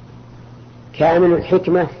 كامل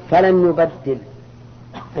الحكمة، فلن يبدل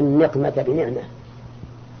النقمة بنعمة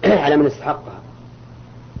على من استحقها.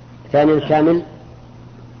 ثانيا كامل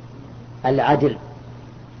العدل،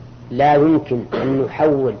 لا يمكن أن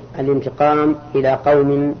يحول الانتقام إلى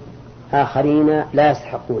قوم آخرين لا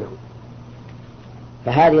يستحقونه.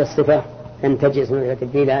 فهذه الصفة أن تجد سنة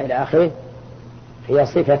تبديلها إلى آخره هي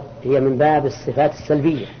صفة، هي من باب الصفات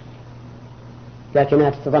السلبية، لكنها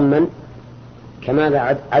تتضمن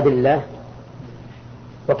كمال عدل الله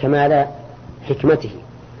وكمال حكمته،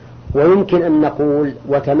 ويمكن أن نقول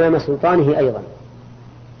وتمام سلطانه أيضا،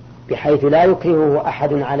 بحيث لا يكرهه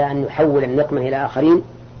أحد على أن يحول النقمة إلى آخرين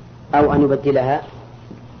أو أن يبدلها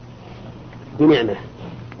بنعمة.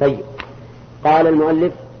 طيب، قال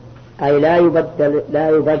المؤلف أي لا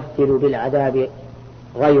يبدل بالعذاب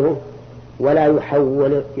غيره ولا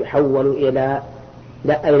يحول إلى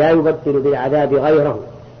لا يبدل بالعذاب غيره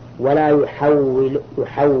ولا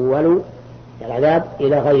يحول العذاب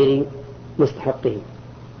إلى غير مستحقه.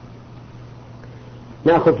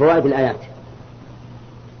 نأخذ فوائد الآيات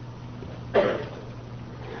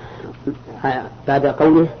بعد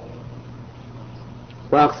قوله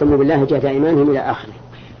وأقسموا بالله جهد أيمانهم إلى آخره.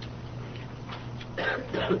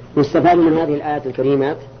 يستفاد من هذه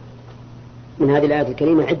الآيات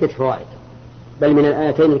الكريمة عدة فوائد، بل من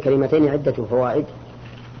الآيتين الكريمتين عدة فوائد.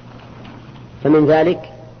 فمن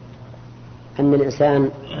ذلك أن الإنسان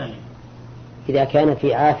إذا كان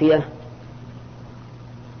في عافية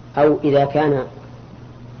أو إذا كان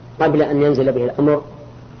قبل أن ينزل به الأمر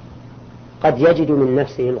قد يجد من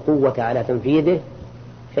نفسه القوة على تنفيذه،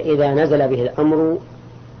 فإذا نزل به الأمر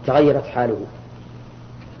تغيرت حاله.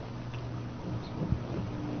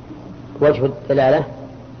 وجه الدلالة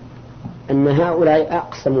أن هؤلاء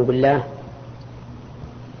أقسموا بالله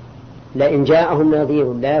لئن جاءهم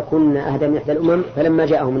نذير لا يكون أهدى من إحدى الأمم، فلما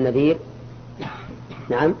جاءهم النذير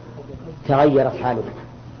تغيرت حاله.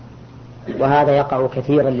 وهذا يقع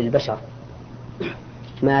كثيرا للبشر،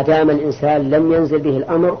 ما دام الإنسان لم ينزل به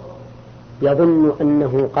الأمر يظن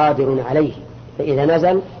أنه قادر عليه، فإذا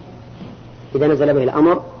نزل به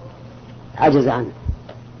الأمر عجز عنه.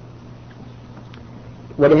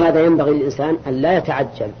 ولهذا ينبغي للإنسان أن لا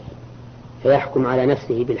يتعجل فيحكم على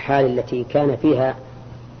نفسه بالحال التي كان فيها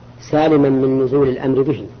سالما من نزول الأمر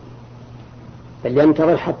به، بل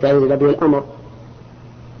ينتظر حتى ينزل به الأمر.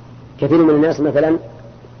 كثير من الناس مثلا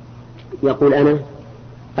يقول أنا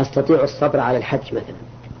أستطيع الصبر على الحج مثلا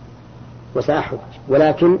وسأحج،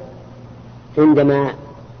 ولكن عندما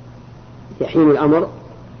يحين الأمر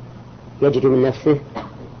يجد من نفسه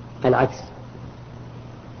العجز،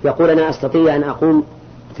 يقول أنا أستطيع أن أقوم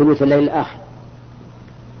ثلث الليل الآخر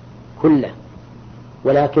كله،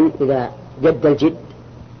 ولكن إذا جد الجد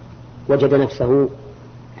وجد نفسه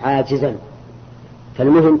عاجزا.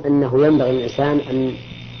 فالمهم أنه ينبغي للإنسان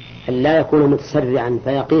أن لا يكون متسرعا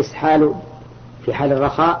فيقيس حاله في حال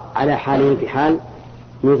الرخاء على حاله في حال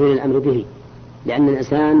نزول الأمر به، لأن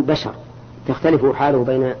الإنسان بشر تختلف حاله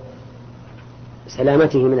بين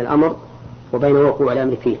سلامته من الأمر وبين وقوع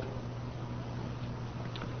الأمر فيه.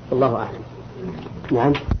 الله أعلم.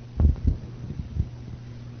 نعم.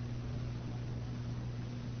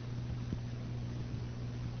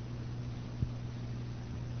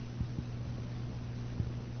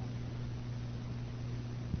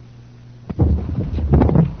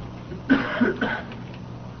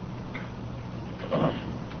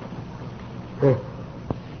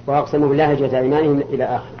 وأقسموا بالله جهد أيمانهم إلى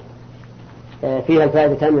آخر. فيها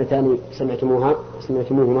الفائدتان اللتان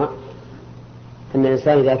سمعتموهما، أن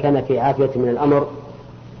الإنسان إذا كان في عافية من الأمر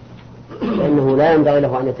فإنه لا ينبغي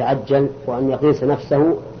له أن يتعجل وأن يقيس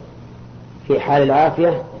نفسه في حال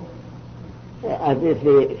العافية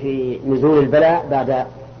في نزول البلاء بعد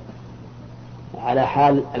على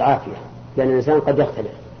حال العافية، لأن الإنسان قد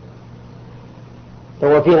يختلف.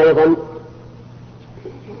 وفيها أيضا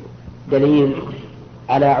دليل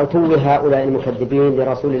على عتو هؤلاء المكذبين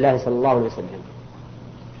لرسول الله صلى الله عليه وسلم،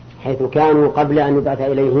 حيث كانوا قبل أن يبعث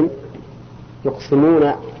إليهم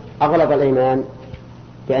يقسمون أغلب الأيمان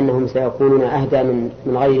بأنهم سيكونون أهدى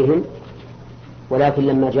من غيرهم، ولكن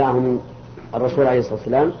لما جاءهم الرسول عليه الصلاة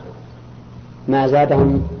والسلام ما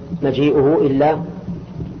زادهم مجيئه إلا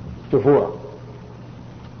نفورا.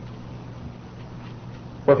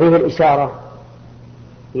 وفيه الإشارة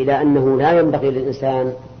إلى أنه لا ينبغي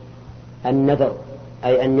للإنسان النذر،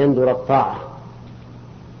 أي أن ينذر الطاعة،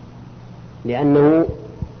 لأنه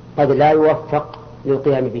قد لا يوفق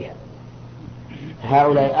للقيام بها.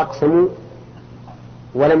 هؤلاء أقسموا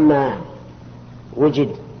ولما وجد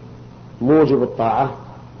موجب الطاعة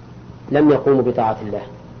لم يقوموا بطاعة الله،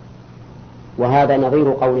 وهذا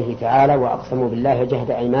نظير قوله تعالى وأقسموا بالله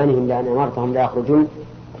جهد أيمانهم لأن أمرتهم لا يخرجون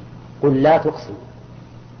قل لا تقسموا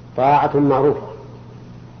طاعة معروفة.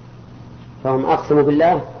 فهم أقسموا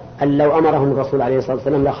بالله أن لو أمرهم الرسول عليه الصلاة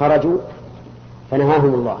والسلام لخرجوا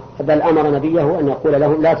فنهاهم الله، بل أمر نبيه أن يقول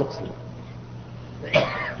لهم لا تقسموا.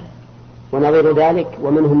 ونظير ذلك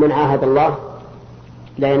ومنهم من عاهد الله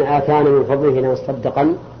لئن آتانا من فضله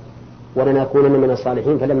لنصدقن ولنكونن من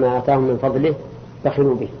الصالحين، فلما آتاهم من فضله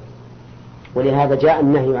بخلوا به. ولهذا جاء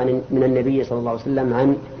النهي من النبي صلى الله عليه وسلم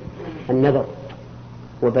عن النذر،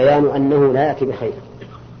 وبيان أنه لا يأتي بخير.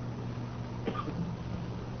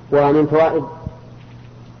 ومن فوائد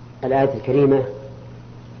الآية الكريمة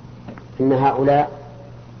أن هؤلاء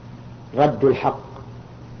ردوا الحق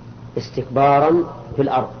استكبارا في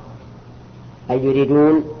الأرض، أي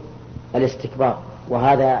يريدون الاستكبار،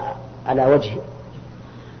 وهذا على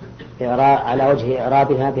وجه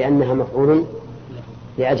إعرابها بأنها مفعول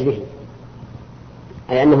لأجله،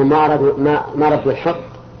 أي أنهم ما ردوا الحق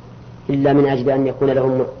إلا من أجل أن يكون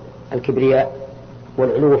لهم الكبرياء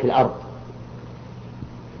والعلو في الأرض.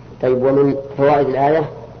 طيب، ومن فوائد الآية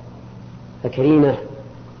الكريمة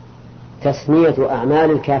تسمية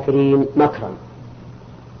أعمال الكافرين مكرا،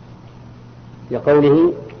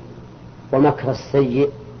 لقوله ومكر السيء.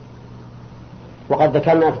 وقد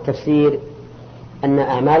ذكرنا في التفسير أن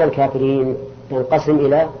أعمال الكافرين ينقسم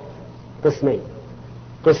إلى قسمين: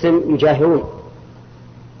 قسم يجاهرون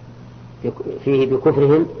فيه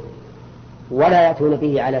بكفرهم ولا يأتون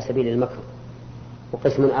به على سبيل المكر،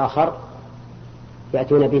 وقسم آخر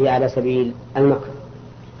يأتون به على سبيل المكر.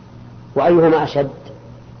 وأيهما أشد؟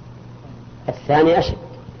 الثاني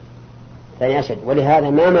أشد. ولهذا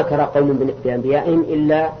ما مكر قوم بأنبيائهم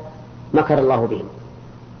إلا مكر الله بهم،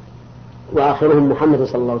 وآخرهم محمد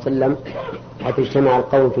صلى الله عليه وسلم، حيث اجتمع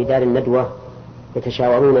القوم في دار الندوة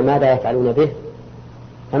يتشاورون ماذا يفعلون به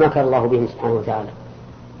فمكر الله بهم سبحانه وتعالى.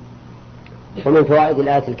 ومن فوائد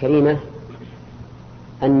الآية الكريمة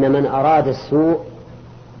أن من أراد السوء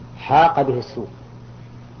حاق به السوء،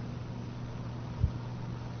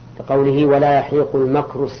 كقوله ولا يحيق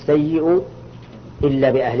المكر السيء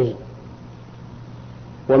إلا بأهله.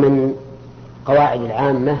 ومن قواعد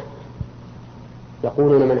العامة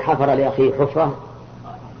يقولون من حفر لأخيه حفرة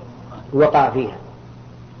وقع فيها.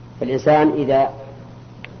 فالإنسان إذا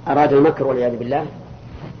أراد المكر والعياذ بالله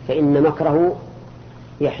فإن مكره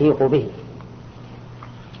يحيق به.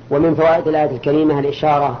 ومن فوائد الآية الكريمة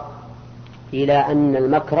الإشارة إلى أن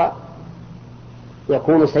المكر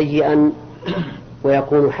يكون سيئا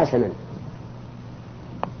ويكون حسنا،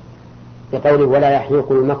 بقوله ولا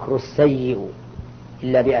يحيق المكر السيء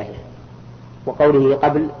إلا بأهله، وقوله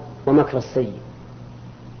قبل ومكر السيء،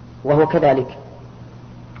 وهو كذلك.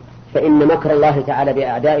 فإن مكر الله تعالى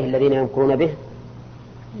بأعدائه الذين يمكرون به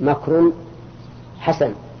مكر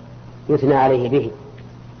حسن يثنى عليه به،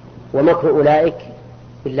 ومكر أولئك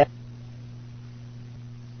بالله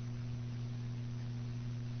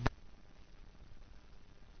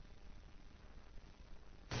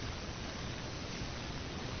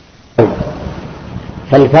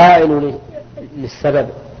فالفاعل للسبب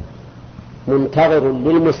منتظر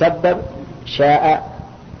للمسبب شاء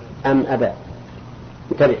أم أبى.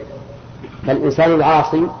 انتبه، فالإنسان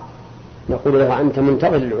العاصي نقول له أنت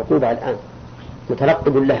منتظر للعقوبة الآن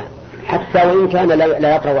مترقب لها، حتى وإن كان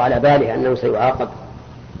لا يطرأ على باله أنه سيعاقب،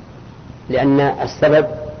 لأن السبب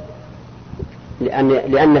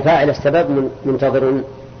لأن فاعل السبب منتظر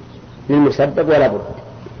للمسبب ولا بد.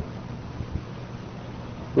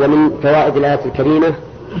 ومن فوائد الآية الكريمة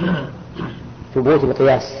ثبوت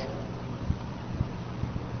القياس،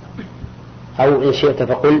 أو إن شئت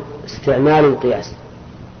فقل استعمال القياس،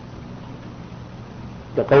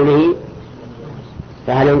 بقوله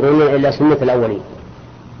فهل ينظرون إلا سنة الأولين،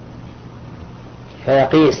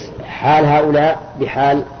 فيقيس حال هؤلاء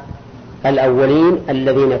بحال الأولين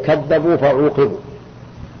الذين كذبوا فعوقبوا.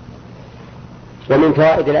 ومن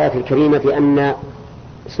فوائد الآية الكريمة أن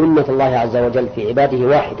سنة الله عز وجل في عباده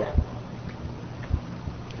واحدة،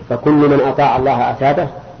 فكل من أطاع الله أثابه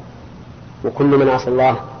وكل من عصى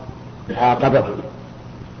الله عاقبه،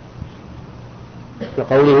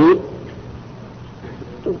 بقوله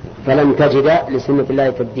فلن تجد لسنة الله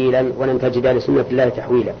تبديلا ولن تجد لسنة الله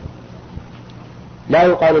تحويلا. لا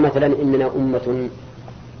يقال مثلا إننا أمة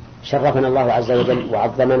شرفنا الله عز وجل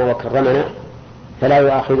وعظمنا وكرمنا فلا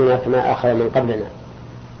يؤاخذنا كما آخذ من قبلنا،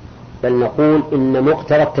 بل نقول إن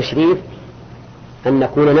مقتضى التشريف أن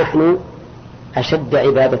نكون نحن أشد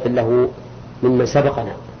عبادة له ممن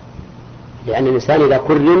سبقنا، لأن الإنسان إذا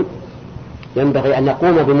كرم ينبغي أن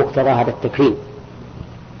نقوم بمقتضى هذا التكريم،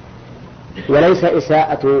 وليس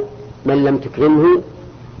إساءة من لم تكرمه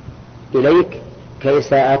إليك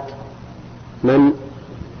كإساءة من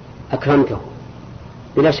أكرمته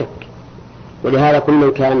بلا شك. ولهذا كل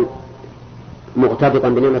من كان مغتبطا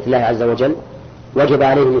بنعمة الله عز وجل وجب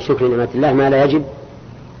عليه من شكر نعمة الله ما لا يجب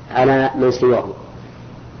على من سواه.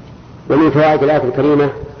 ومن فوائد الآية الكريمة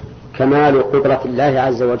كمال قدرة الله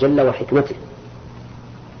عز وجل وحكمته،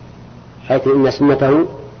 حيث إن سنته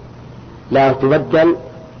لا تبدل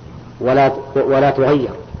ولا تغير،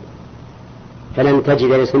 فلن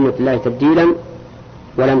تجد لسنة الله تبديلا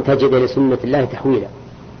ولن تجد لسنة الله تحويلا.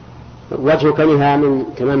 وجه كونها من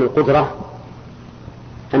تمام القدرة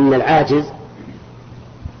أن العاجز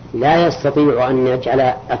لا يستطيع أن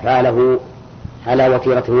يجعل أفعاله على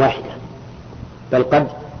وتيرة واحدة، بل قد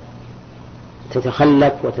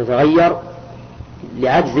تتخلف وتتغير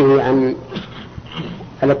لعجزه عن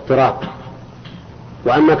الاضطراب.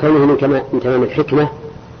 وأما كونه من تمام الحكمة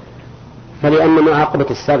فلأن معاقبة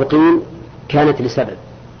السابقين كانت لسبب،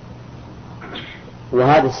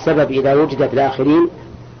 وهذا السبب إذا وجد في الآخرين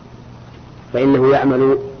فإنه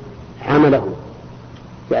يعمل عمله،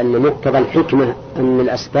 لأن مقتضى الحكمة أن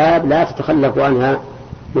الأسباب لا تتخلف عنها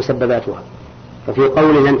مسبباتها. ففي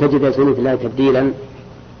قوله لن تجد لسنة الله تبديلا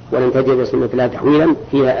ولن تجد لسنة الله تحويلا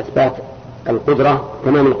فيها إثبات القدرة،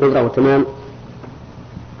 تمام القدرة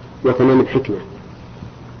وتمام الحكمة.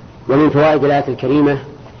 ومن فوائد الآية الكريمة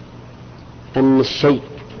أن الشيء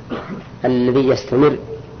الذي يستمر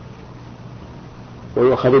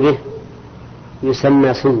ويؤخذ به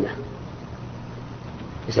يسمى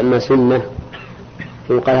سنة،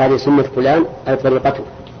 فيقال هذه سنة فلان أي طريقته.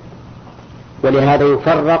 ولهذا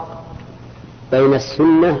يفرق بين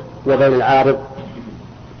السنة وبين العارض.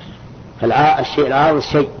 الشيء العارض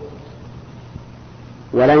شيء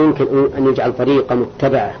ولا يمكن أن يجعل طريقة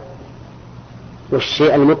متبعة،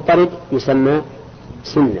 والشيء المضطرد يسمى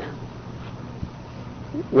سنة.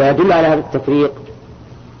 ويدل على هذا التفريق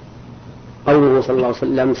قوله صلى الله عليه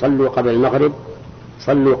وسلم صلوا قبل المغرب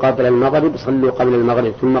صلوا قبل المغرب صلوا قبل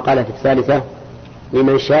المغرب، ثم قال في الثالثة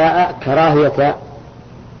لمن شاء كراهية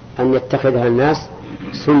أن يتخذها الناس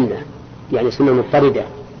سنة، يعني سنة مضطردة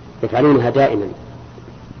يفعلونها دائما.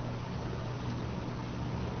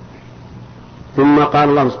 ثم قال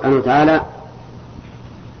الله سبحانه وتعالى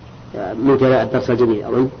مبتدأ الدرس الجديد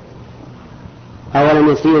أظن. أولم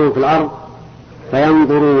يسيروا في الأرض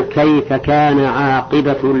فينظروا كيف كان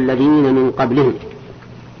عاقبة الذين من قبلهم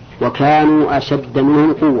وكانوا أشد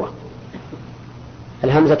منهم قوة.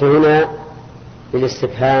 الهمزة هنا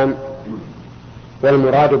للاستفهام،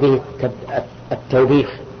 والمراد به التوبيخ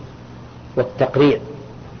والتقريع.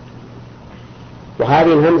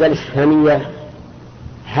 وهذه الهمزة الاستفهامية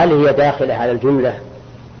هل هي داخلة على الجملة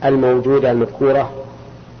الموجودة المذكورة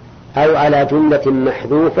أو على جملة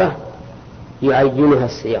محذوفة يعينها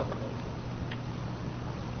السياق؟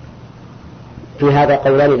 في هذا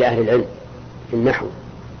قولان لأهل العلم في النحو،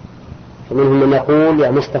 فمنهم من يقول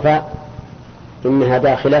يا مصطفى إنها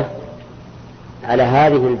داخلة على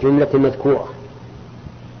هذه الجملة المذكورة،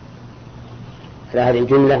 على هذه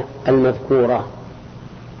الجملة المذكورة.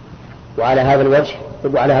 وعلى هذا الوجه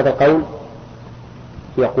وعلى هذا القول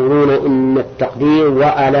يقولون إن التقدير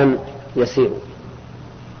وألم يسيروا،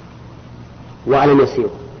 وألم يسيروا،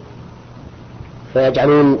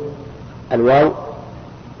 فيجعلون الواو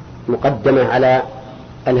مقدمة على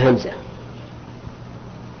الهمزة،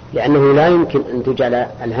 لأنه لا يمكن أن تجعل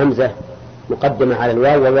الهمزة مقدمة على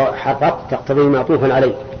الواو والواو حرف عطف تقتضي معطوفا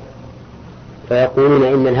عليه، فيقولون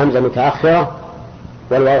إن الهمزة متأخرة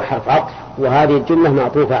والواو حرف عطف، وهذه الجملة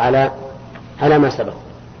معطوفة على ما سبق.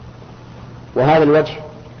 وهذا الوجه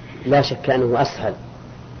لا شك أنه أسهل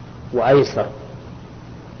وأيسر،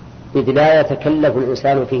 إذ لا يتكلف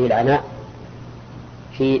الإنسان فيه العناء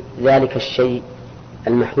في ذلك الشيء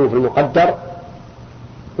المحذوف المقدر،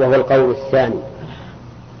 وهو القول الثاني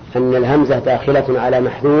أن الهمزة داخلة على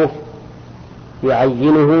محذوف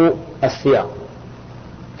يعينه السياق.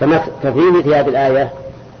 ففي مثل هذه الآية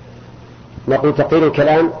نقول تقرير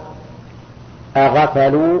الكلام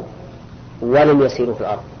أغفلوا ولم يسيروا في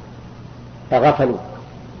الأرض، أغفلوا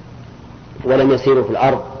ولم يسيروا في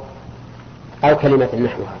الأرض، أو كلمة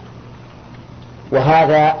نحوها.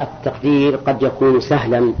 وهذا التقدير قد يكون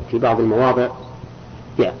سهلا في بعض المواضع،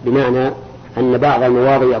 بمعنى أن بعض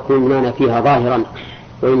المواضع يكون المعنى فيها ظاهرا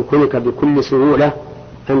ويمكنك بكل سهولة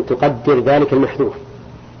أن تقدر ذلك المحذوف،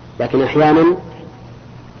 لكن أحيانا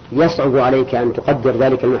يصعب عليك أن تقدر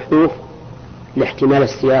ذلك المحذوف لاحتمال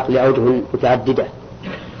السياق لأوجه متعددة.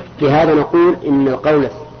 لهذا نقول إن القول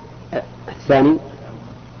الثاني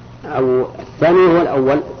أو الثاني هو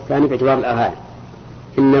الأول، الثاني باعتبار الأهالي،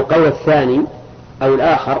 إن القول الثاني أو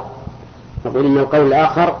الآخر، نقول إن القول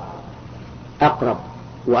الآخر أقرب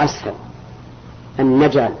وأسهل، أن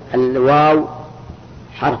نجعل الواو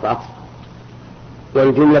حرف عطف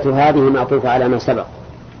والجملة هذه معطوفة على ما سبق،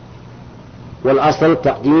 والأصل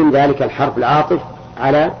تقديم ذلك الحرف العاطف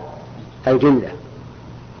على الجملة،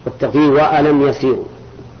 والتقدير وألم يسيروا.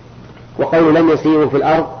 وقول لم يسيروا في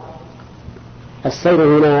الأرض،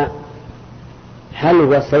 السير هنا هل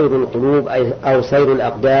هو سير القلوب أو سير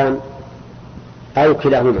الأقدام أو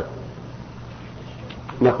كلاهما؟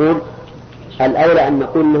 نقول الأولى أن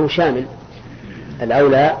نقول إنه شامل،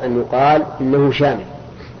 الأولى أن يقال إنه شامل،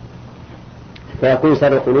 فيكون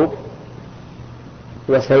سير القلوب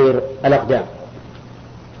وسير الأقدام.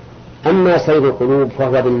 أما سير القلوب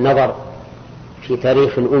فهو بالنظر في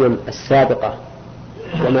تاريخ الأمم السابقة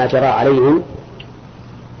وما جرى عليهم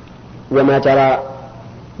وما جرى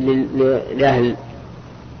لأهل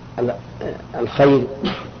الخير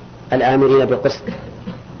الآمرين بالقسط،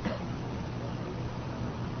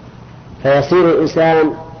 فيسير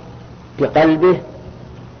الإنسان بقلبه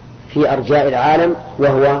في أرجاء العالم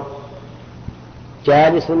وهو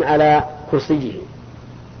جالس على كرسيه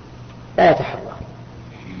لا يتحرك.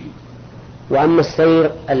 وأما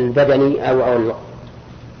السير البدني أو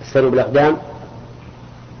السير بالأقدام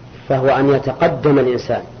فهو أن يتقدم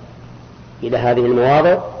الإنسان إلى هذه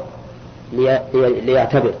المواضع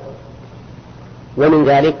ليعتبر. ومن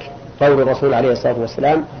ذلك قول الرسول عليه الصلاة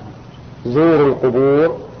والسلام: زوروا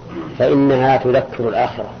القبور فإنها تذكر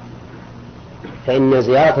الآخرة. فإن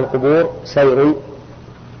زيارة القبور سير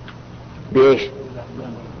بإيش؟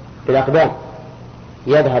 بالأقدام.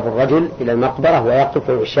 يذهب الرجل إلى المقبرة ويقف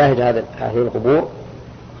ويشاهد هذه القبور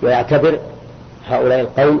ويعتبر هؤلاء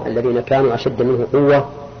القوم الذين كانوا أشد منه قوة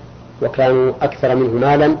وكانوا أكثر منه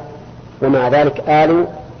مالا، ومع ذلك آلوا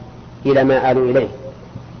إلى ما آلوا إليه،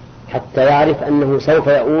 حتى يعرف أنه سوف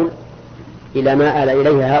يؤول إلى ما آل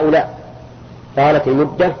إليه هؤلاء، طالت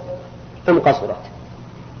المدة أم قصرت.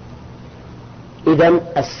 إذن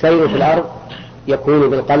السير في الأرض يكون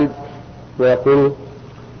بالقلب ويكون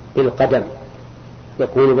بالقدم،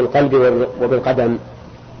 يكون بالقلب وبالقدم.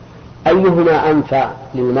 أيهما أنفع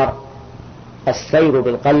للمرء، السير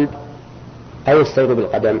بالقلب أو السير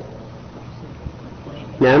بالقدم؟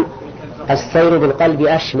 نعم، السير بالقلب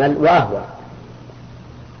أشمل وأهوى،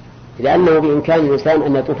 لأنه بإمكان الإنسان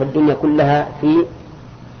أن يطوف الدنيا كلها في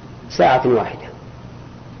ساعة واحدة.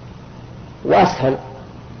 وأسهل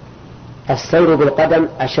السير بالقدم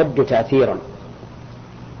أشد تأثيرا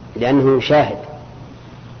لأنه يشاهد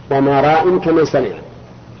وما راء كمن سمع.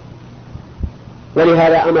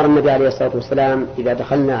 ولهذا أمر النبي عليه الصلاة والسلام إذا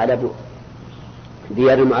دخلنا على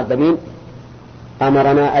ديار المعذبين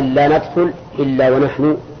أمرنا أن لا ندخل إلا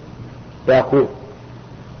ونحن باكون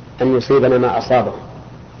أن يصيبنا ما أصابه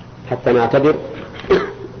حتى نعتبر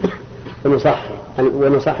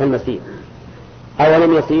ونصح المسير.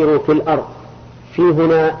 أولم يسيروا في الأرض. في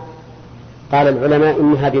هنا قال العلماء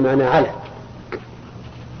إنها بمعنى على،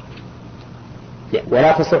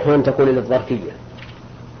 ولا تصح أن تكون للظرفية.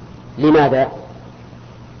 لماذا؟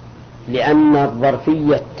 لأن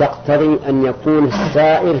الظرفية تقتضي أن يكون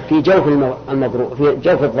السائر في جوف المضروب، في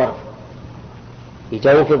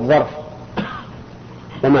جوف الظرف.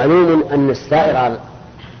 ومعلوم أن السائر على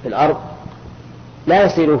الأرض لا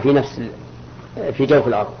يسير في جوف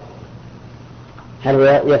الأرض. هل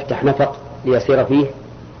هو يفتح نفق ليسير فيه؟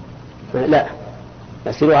 لا،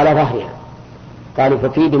 يسير على ظهرها. قالوا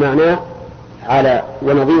ففي بمعنى على.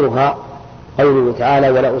 ونظيرها قوله تعالى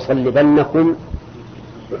ولأصلبنكم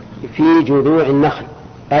في جذوع النخل،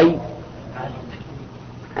 أي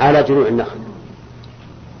على جذوع النخل.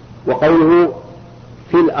 وقوله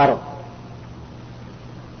في الأرض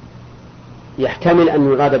يحتمل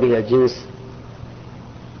أن يراد بها الجنس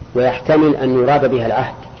ويحتمل أن يراد بها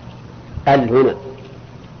العهد. هنا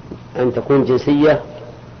أن تكون جنسية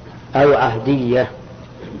أو عهدية.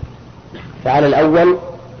 فعلى الأول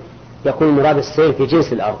يكون مراد السير في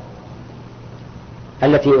جنس الأرض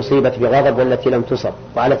التي أصيبت بغضب والتي لم تصب،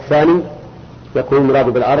 وعلى الثاني يكون مراد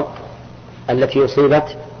بالأرض التي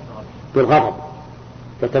أصيبت بالغضب.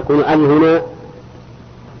 فتكون هنا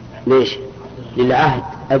ليش؟ للعهد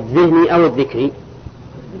الذهني أو الذكري؟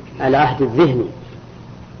 العهد الذهني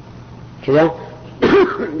كذا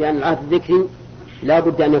لأن العهد الذكري لا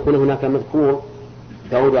بد أن يكون هناك مذكور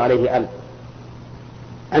تعود عليه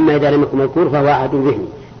أما إذا لم يكن مذكور فهو عهد ذهني.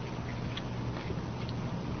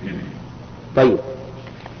 طيب.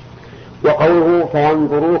 وقوله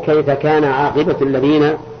فينظروا كيف كان عاقبة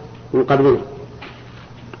الذين من قبلهم.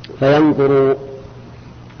 فينظروا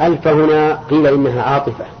ألف هنا قيل إنها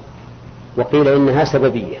عاطفة وقيل إنها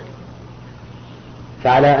سببية.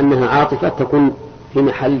 فعلى أنها عاطفة تكون في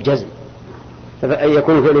محل جزم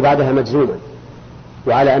يكون الفعل بعدها مجزوما،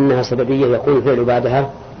 وعلى أنها سببية يكون الفعل بعدها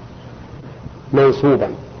منصوبا.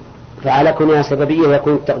 فعلى كونها سببية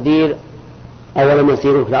يكون التقدير أولم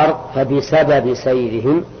يسيروا في الأرض فبسبب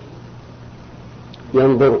سيرهم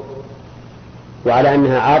ينظروا. وعلى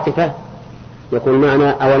أنها عاطفة يكون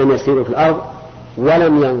معنى أولم يسيروا في الأرض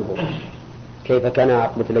ولم ينظروا كيف كان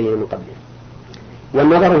عاقبة الذين من قبلهم.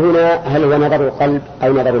 والنظر هنا هل هو نظر القلب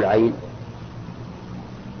أو نظر العين؟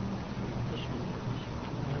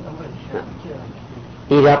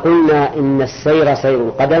 إذا قلنا إن السير سير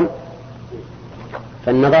القدم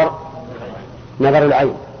فالنظر نظر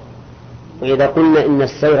العين، وإذا قلنا إن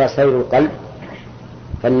السير سير القلب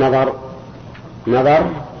فالنظر نظر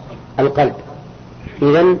القلب.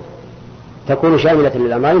 إذن تكون شاملة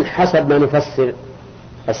للأمرين حسب ما نفسر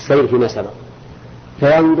السير فيما سبق.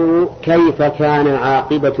 فينظروا كيف كان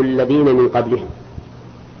عاقبة الذين من قبلهم.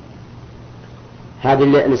 هذه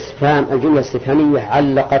الاستفهام الجملة الاستفهامية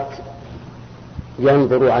علقت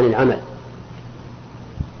ينظروا عن العمل،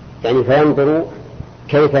 يعني فينظروا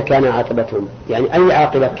كيف كان عاقبتهم، يعني أي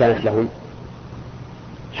عاقبة كانت لهم،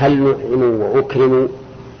 هل نعموا وأكرموا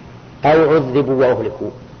أو عذبوا وأهلكوا.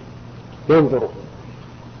 ينظروا.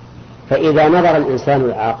 فإذا نظر الإنسان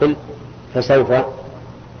العاقل فسوف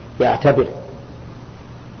يعتبر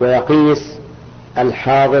ويقيس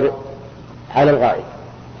الحاضر على الغائب.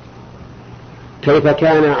 كيف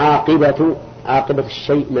كان عاقبة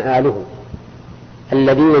الشيء مآله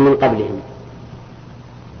الذين من قبلهم.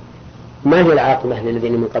 ما هي العاقبة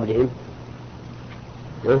للذين من قبلهم؟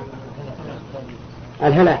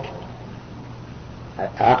 الهلاك،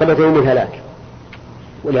 عاقبتهم الهلاك.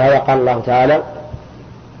 ولهذا قال الله تعالى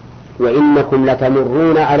وإنكم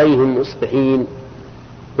لتمرون عليهم مصبحين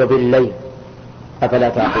وبالليل أفلا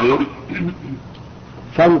تعقلون.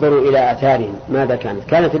 فانظروا إلى آثارهم ماذا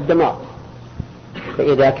كانت الدمار.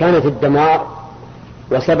 فإذا كانت الدمار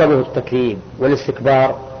وسببه التكذيب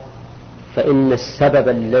والاستكبار فإن السبب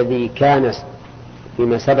الذي كان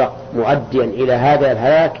فيما سبق مؤديا إلى هذا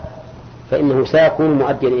الهلاك فإنه سيكون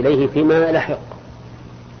مؤديا إليه فيما لحق،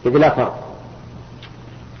 إذ لا فرق.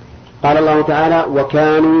 قال الله تعالى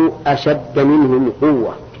وكانوا أشد منهم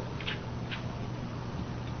قوة.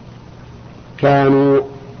 كانوا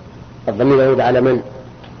الضمير يعود على من؟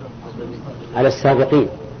 على السابقين.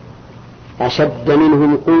 أشد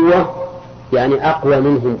منهم قوة يعني أقوى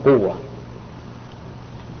منهم قوة،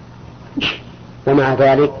 ومع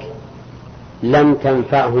ذلك لم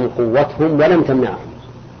تنفعهم قوتهم ولم تمنعهم،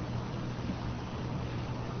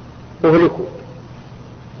 أهلكوا.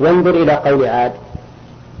 وانظر إلى قول عاد: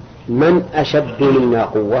 من أشد منا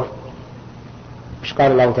قوة. إيش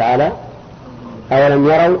قال الله تعالى؟ أولم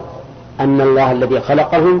يروا أن الله الذي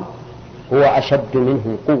خلقهم هو أشد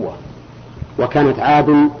منهم قوة. وكانت عاد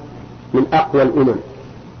من أقوى الأمم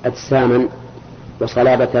أجساما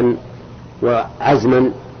وصلابة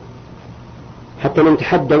وعزما، حتى من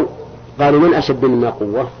تحدوا قالوا: من أشد منا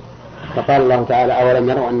قوة؟ فقال الله تعالى: أولم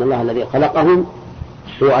يروا أن الله الذي خلقهم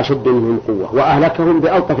هو أشد منهم قوة. وأهلكهم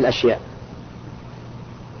بألطف الأشياء،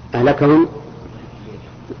 أهلكهم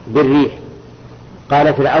بالريح.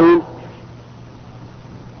 قال فرعون: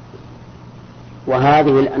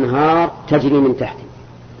 وهذه الأنهار تجري من تحتي،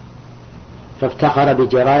 فافتخر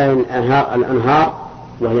بجريان الأنهار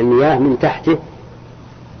وهي المياه من تحته،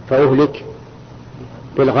 فأهلك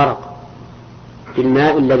بالغرق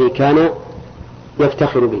بالماء الذي كان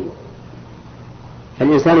يفتخر به.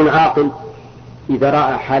 الإنسان العاقل إذا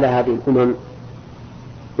رأى حال هذه الأمم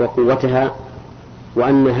وقوتها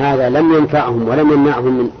وأن هذا لم ينفعهم ولم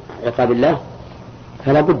يمنعهم من عقاب الله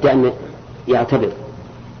فلا بد أن يعتبر.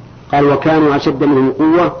 قال: وكانوا أشد منهم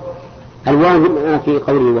قوة. الواو في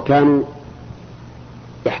قوله وكانوا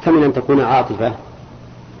يحتمل أن تكون عاطفة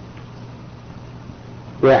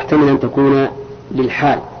ويحتمل أن تكون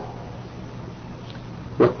للحال،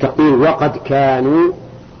 والتقدير: وقد كانوا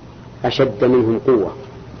أشد منهم قوة،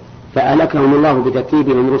 فأهلكهم الله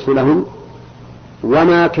بتكذيبهم رسلهم،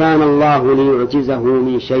 وما كان الله ليعجزه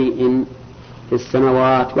من شيء في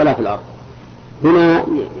السماوات ولا في الأرض. هنا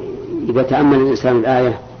إذا تأمل الإنسان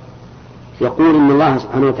الآية يقول إن الله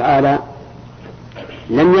سبحانه وتعالى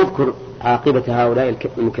لم يذكر عاقبة هؤلاء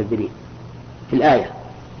المكذبين في الآية.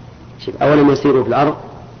 أولم يسيروا في الأرض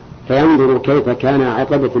فينظروا كيف كان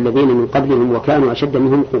عاقبة الذين من قبلهم وكانوا أشد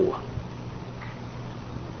منهم قوة.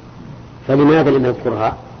 فلماذا لم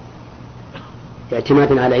يذكرها؟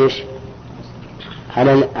 اعتمادا على إيش؟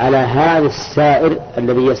 على هذا السائر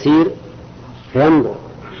الذي يسير فينظر.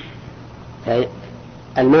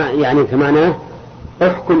 يعني فمعناه: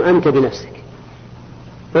 احكم أنت بنفسك،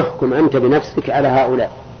 احكم أنت بنفسك على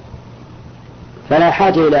هؤلاء، فلا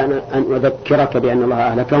حاجة إلى أن أذكرك بأن الله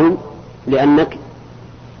أهلكهم، لأنك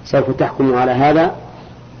سوف تحكم على هذا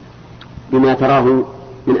بما تراه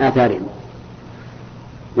من آثارهم.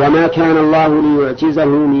 وما كان الله ليعجزه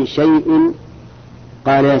من شيء،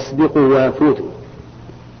 قال: يسبقه ويفوته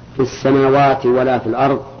في السماوات ولا في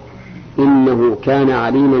الأرض إنه كان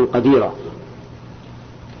عليما قديرا.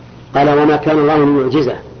 قال: وما كان الله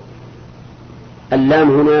ليعجزه.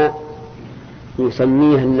 اللام هنا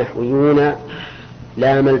يسميها النحويون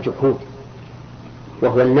لام الجحود،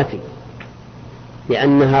 وهو النفي،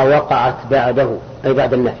 لأنها وقعت بعده أي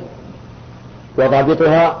بعد النفي.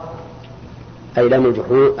 وضابطها أي لام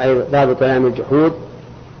الجحود، أي ضابط لام الجحود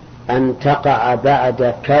أن تقع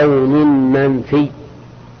بعد كون منفي،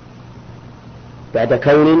 بعد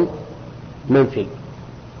كون منفي.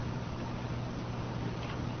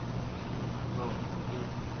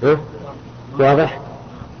 واضح؟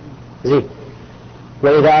 زين.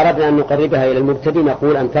 وإذا أردنا أن نقربها إلى المبتدئ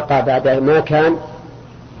نقول أن تقع بعد ما كان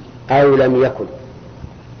أو لم يكن.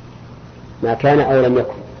 ما كان أو لم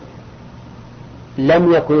يكن.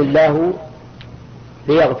 لم يكن الله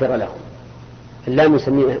ليغفر لهم، اللام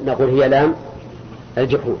نقول هي لام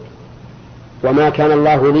الجحود. وما كان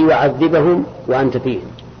الله ليعذبهم وأنت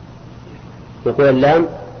فيهم، نقول اللام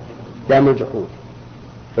لام الجحود.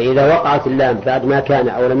 فإذا وقعت اللام بعد ما كان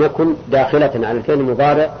أو لم يكن داخلة على الفعل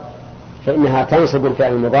المضارع فإنها تنصب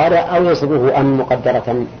الفعل المضارع أو ينصبه أن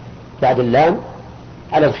مقدرة بعد اللام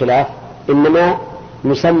على الخلاف. إنما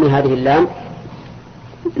نسمي هذه اللام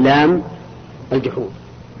لام الجحود.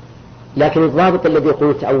 لكن الضابط الذي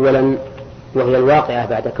قلت أولا وهي الواقعة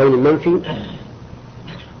بعد كون منفي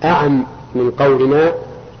أعم من قولنا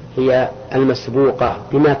هي المسبوقة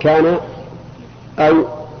بما كان أو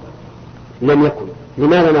لم يكن.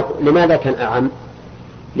 لماذا كان أعم؟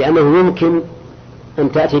 لأنه يمكن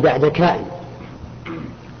أن تأتي بعد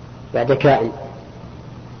كائن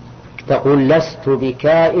تقول: لست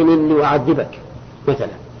بكائن لأعذبك مثلا،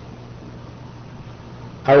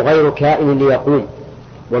 أو غير كائن ليقوم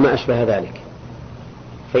وما أشبه ذلك.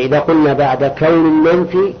 فإذا قلنا بعد كون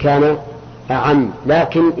منفي كان أعم.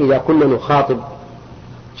 لكن إذا كنا نخاطب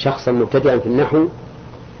شخصا مبتدئا في النحو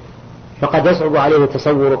فقد يصعب عليه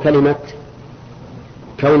تصور كلمة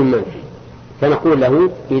كون منفي، فنقول له: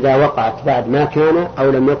 إذا وقعت بعد ما كان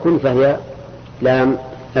أو لم يكن فهي لام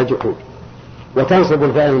الجحود. وتنصب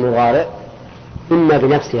الفعل المضارع إما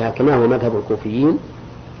بنفسها كما هو مذهب الكوفيين،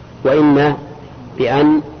 وإما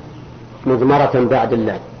بأن مضمرة بعد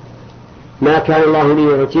الله. ما كان الله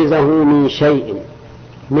ليعجزه من شيء،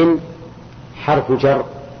 من حرف جر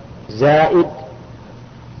زائد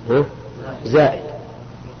زائد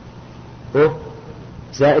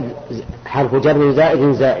حرف جر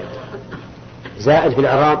زائد في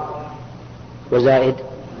الإعراب وزائد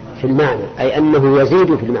في المعنى، أي أنه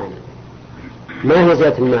يزيد في المعنى. ما هي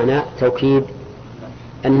زيادة المعنى؟ توكيد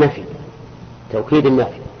النفي،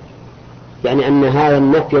 يعني أن هذا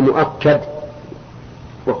النفي مؤكد.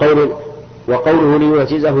 وقوله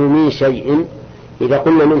ليعجزه من شيء، إذا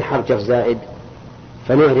قلنا من حرف جر زائد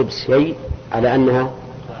فنعرب الشيء على أنها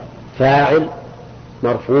فاعل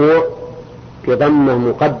مرفوع بضمة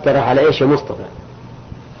مقدرة على إيش يا مصطفى؟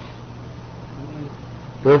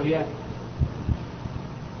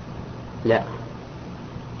 لا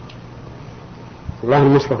والله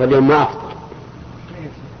المصطفى اليوم ما أفطر.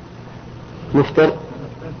 مفطر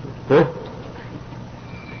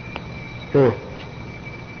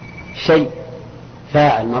شيء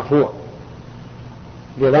فاعل مرفوع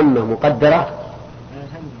بضمة مقدرة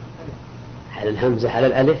على الهمزة على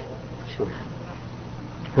الألف. شو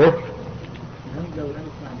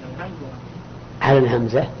على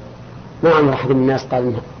الهمزة؟ ما عمر أحد من الناس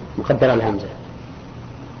قال مقدرة على الهمزة.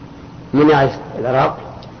 من يعرف الإعراب؟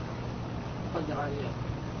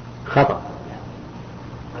 خطأ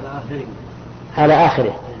على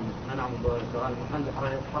آخره.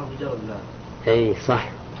 أي صح.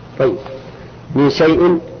 طيب من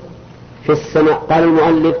شيء في السماء، قال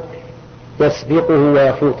المؤلف يسبقه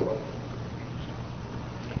ويفوته،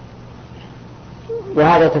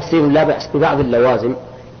 وهذا تفسير لا بأس ببعض اللوازم.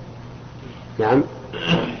 نعم،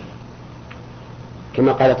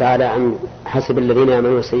 كما قال تعالى عن حسب الذين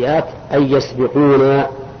يعملون السيئات أن يسبقون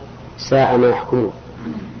ساء ما يحكمون.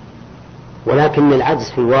 ولكن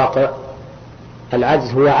العجز في الواقع،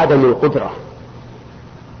 العجز هو عدم القدرة،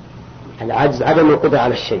 العجز عدم القدرة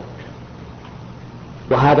على الشيء،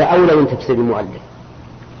 وهذا أولى من تفسير المؤلف.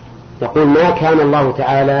 يقول ما كان الله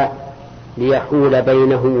تعالى ليحول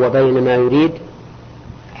بينه وبين ما يريد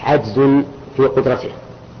عجز في قدرته،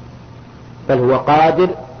 بل هو قادر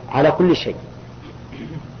على كل شيء،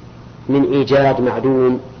 من إيجاد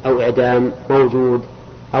معدوم أو إعدام موجود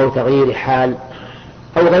أو تغيير حال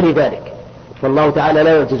أو غير ذلك. فالله تعالى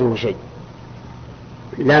لا يعجزه شيء،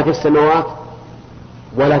 لا في السماوات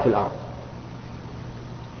ولا في الأرض،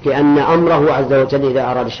 لأن أمره عز وجل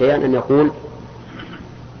إذا أراد شيئا أن يقول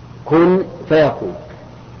كن فيكون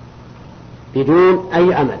بدون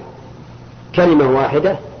أي عمل، كلمة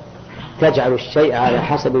واحدة تجعل الشيء على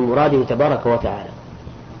حسب مراده تبارك وتعالى.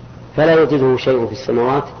 فلا يعجزه شيء في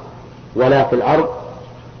السماوات ولا في الأرض.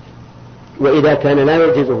 وإذا كان لا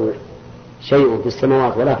يعجزه شيء في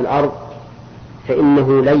السماوات ولا في الأرض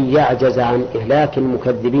فإنه لن يعجز عن إهلاك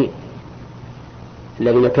المكذبين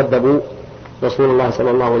الذين كذبوا رسول الله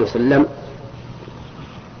صلى الله عليه وسلم.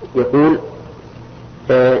 يقول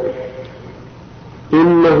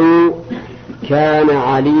إنه كان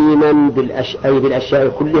عليما بالأشياء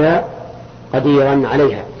كلها قديرا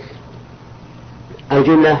عليها.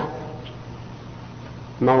 الجملة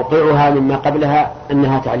موقعها مما قبلها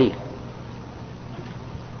أنها تعليل،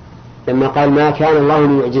 لما قال ما كان الله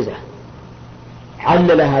ليعجزه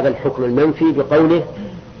علل هذا الحكم المنفي بقوله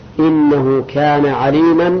إنه كان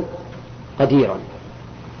عليما قديرا.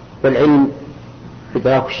 والعلم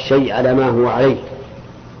إدراك الشيء على ما هو عليه،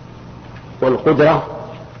 والقدرة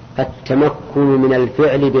التمكن من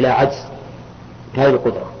الفعل بلا عجز، هذه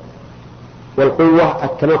القدرة. والقوة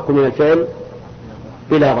التمكن من الفعل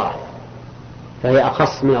بلا ضعف، فهي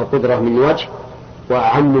أخص من القدرة من وجه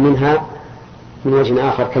وأعم منها من وجه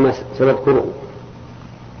آخر كما سنذكره.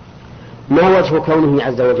 ما وجه كونه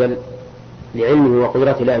عز وجل لعلمه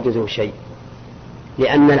وقدرته لا يعجزه شيء؟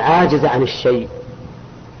 لأن العاجز عن الشيء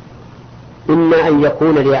إما أن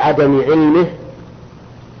يكون لعدم علمه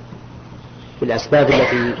بالأسباب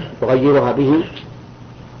التي تغيرها به،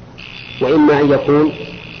 وإما أن يكون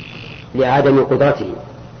لعدم قدرته.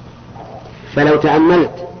 فلو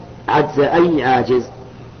تأملت عجز أي عاجز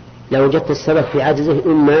لوجدت السبب في عجزه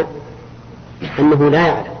إما أنه لا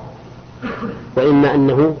يعلم وإما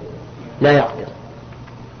أنه لا يقدر.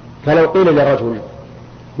 فلو قيل لرجل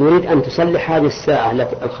نريد أن تصلح هذه الساعة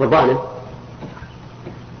الخربانة،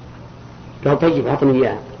 قال طيب أعطني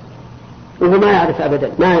إياها، وهو ما يعرف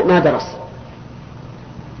أبدا، ما درس،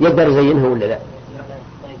 يقدر يزينها ولا لا؟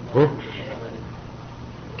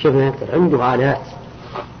 كيف ما يقدر؟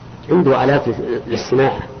 عنده آلات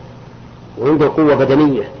للصناعة وعنده قوة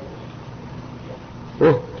بدنية،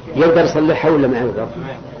 يقدر يصلحها ولا ما يقدر؟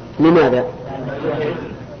 لماذا؟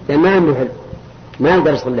 لأن ما عنده علم. ما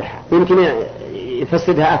يقدر يصلحها، يمكن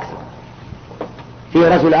يفسدها أكثر. في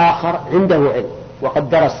رجل آخر عنده علم وقد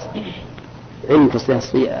درس علم تصليح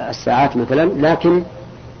الساعات مثلا، لكن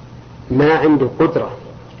ما عنده قدرة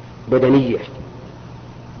بدنية،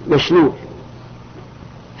 مشلول،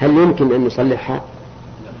 هل يمكن أن يصلحها؟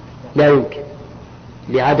 لا يمكن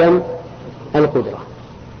لعدم القدرة.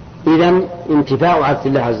 إذن انتفاع عبد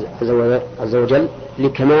الله عز وجل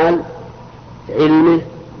لكمال علمه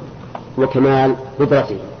وكمال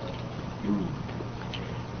قدرته.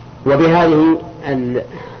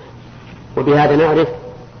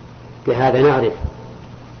 بهذا نعرف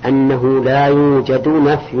أنه لا يوجد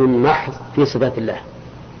نفي محض في صفات الله،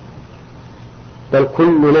 بل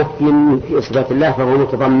كل نفي في صفات الله فهو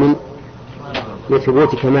متضمن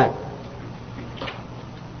لثبوت كمال،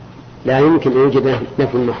 لا يمكن أن يوجد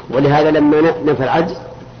نفي محض. ولهذا لما نفى العجز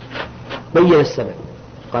بين السبب،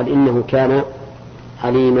 قال إنه كان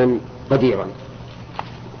عليما قديرا،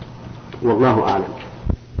 والله أعلم.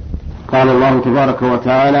 قال الله تبارك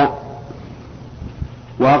وتعالى: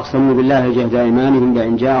 وأقسموا بالله جهد أيمانهم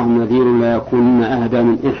لئن جاءهم نذير لا يكونن أهدى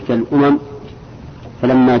من إحدى الأمم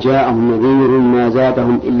فلما جاءهم نذير ما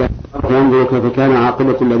زادهم إلا ينظروا كيف كان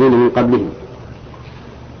عاقبة الذين من قبلهم.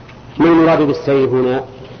 ما المراد بالسير هنا؟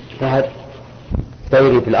 فهد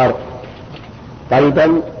سير في الأرض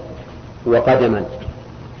قلبا وقدما.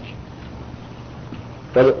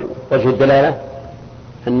 وجه الدلالة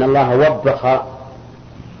أن الله وبخ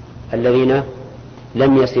الذين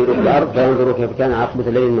لم يسيروا في الأرض فينظروا كيف كان عاقبة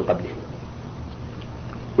الذين من قبلهم.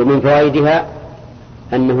 ومن فوائدها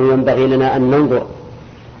أنه ينبغي لنا أن ننظر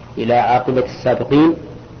إلى عاقبة السابقين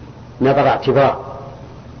نظر اعتبار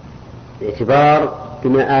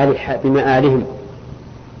بمآلهم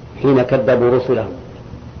حين كذبوا رسلهم،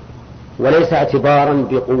 وليس اعتبارا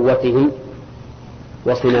بقوتهم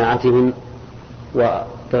وصناعتهم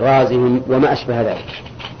وطرازهم وما أشبه ذلك.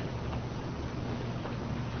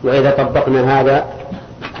 وإذا طبقنا هذا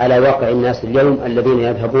على واقع الناس اليوم الذين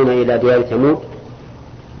يذهبون إلى ديار ثمود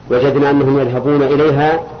وجدنا أنهم يذهبون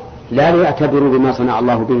إليها لا ليعتبروا بما صنع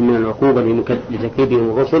الله بهم من العقوبة لتكذيبهم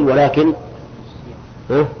الرسل، ولكن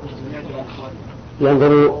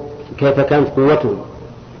ينظروا كيف كانت قوتهم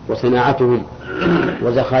وصناعتهم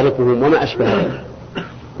وزخارفهم وما أشبه ذلك.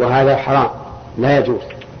 وهذا حرام، لا يجوز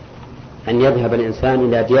أن يذهب الإنسان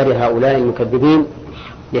إلى ديار هؤلاء المكذبين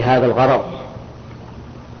لهذا الغرض،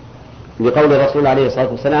 لقول الرسول عليه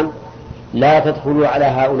الصلاة والسلام: لا تدخلوا على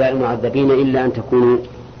هؤلاء المعذبين إلا أن تكونوا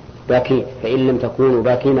باكين، فإن لم تكونوا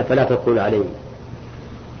باكين فلا تدخلوا عليهم.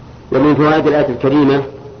 ومن فوائد الآية الكريمة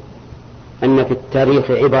أن في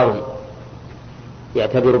التاريخ عبر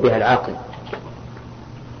يعتبر بها العاقل،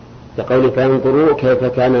 لقول فانظروا كيف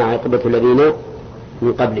كان عاقبة الذين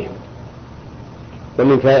من قبلهم.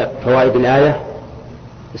 ومن فوائد الآية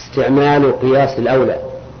استعمال قياس الأولى،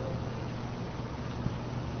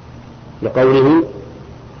 لقوله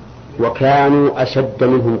وكانوا أشد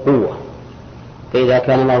منهم قوة، فإذا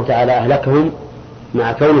كان الله تعالى أهلكهم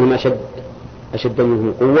مع كونهم أشد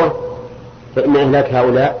منهم قوة فإن أهلاك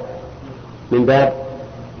هؤلاء من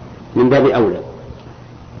باب أولى.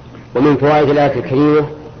 ومن فوائد الآية الكريمة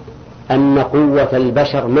أن قوة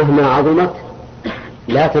البشر مهما عظمت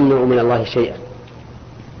لا تمنع من الله شيئا،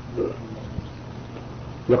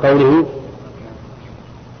 لقوله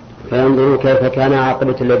فينظروا كيف كان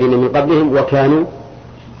عاقبة الذين من قبلهم وكانوا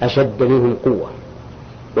أشد منهم قوة.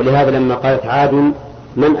 ولهذا لما قالت عاد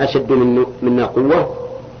من أشد منا قوة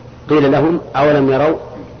قيل لهم أولم يروا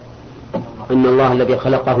أن الله الذي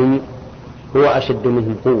خلقهم هو أشد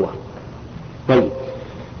منهم قوة. طيب،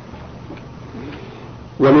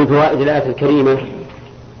 ومن فوائد الآية الكريمة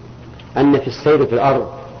أن في السير في الأرض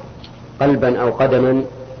قلبا أو قدما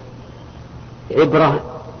عبرة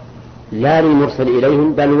لا للمرسل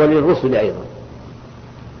إليهم بل وللرسل أيضا،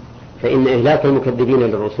 فإن إهلاك المكذبين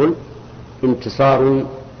للرسل انتصار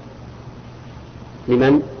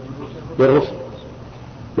لمن؟ للرسل.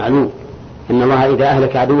 معلوم أن الله إذا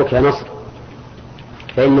أهلك عدوك يا نصر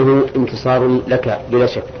فإنه انتصار لك بلا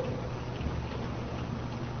شك.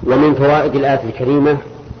 ومن فوائد الآية الكريمة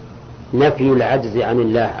نفي العجز عن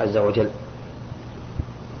الله عز وجل،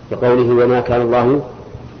 بقوله وما كان الله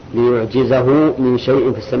ليعجزه من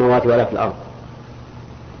شيء في السماوات ولا في الأرض،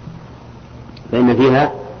 فإن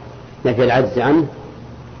فيها نفي العجز عنه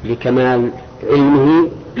لكمال علمه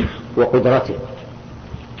وقدرته.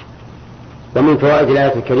 ومن فوائد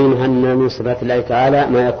الآية الكريمة أن من صفات الله تعالى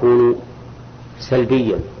ما يكون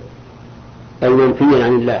سلبيا أو منفيا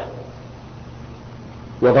عن الله،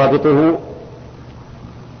 وضابطه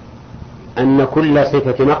أن كل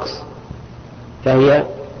صفة نقص فهي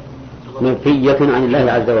منفية عن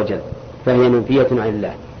الله عز وجل، فهي منفية عن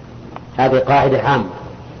الله. هذه قاعدة عامة،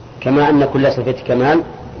 كما أن كل صفة كمال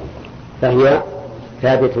فهي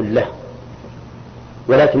ثابت له،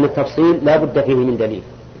 ولكن التفصيل لا بد فيه من دليل،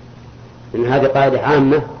 إن هذه قاعدة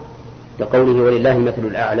عامة لقوله ولله المثل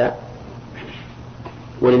الأعلى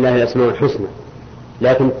ولله الأسماء الحسنى،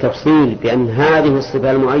 لكن التفصيل بأن هذه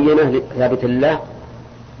الصفة المعينة ثابتة لله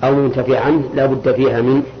أو منتفية عنه لا بد فيها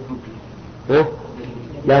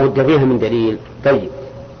من دليل. طيب،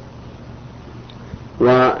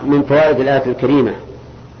 ومن فوائد الآية الكريمة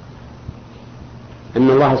أن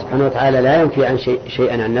الله سبحانه وتعالى لا ينفي عن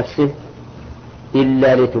شيئا عن نفسه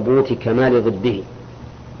إلا لثبوت كمال ضده،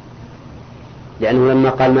 لأنه لما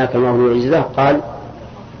قال ما كان الله يعجزه قال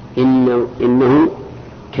إنه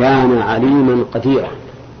كان عليما قديرا،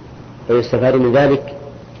 فيستفاد من ذلك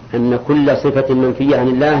أن كل صفة منفية عن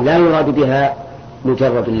الله لا يراد بها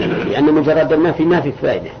مجرد النفي، لأن مجرد النفي ما في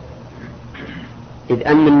فائدة، إذ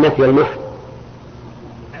أن النفي المحض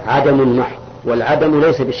عدم المحض، والعدم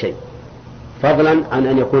ليس بشيء فضلا عن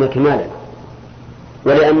أن يكون كمالا،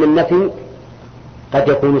 ولأن النفي قد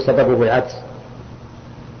يكون سببه العجز،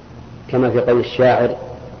 كما في قول الشاعر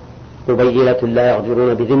قبيلة لا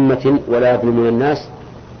يغدرون بذمة ولا يظلمون الناس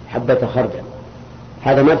حبة خردل.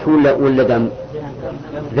 هذا مدح ولا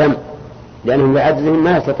ذم، لأنهم لعجزهم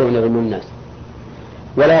ما يستطيعون يظلمون الناس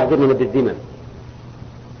ولا يغدرون بالذمم،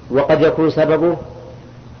 وقد يكون سببه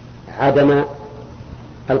عدم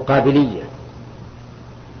القابلية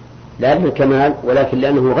لا للكمال ولكن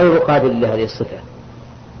لأنه غير قابل لهذه الصفة،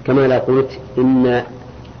 كما لا قلت إن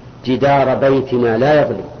جدار بيتنا لا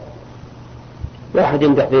يظلم، واحد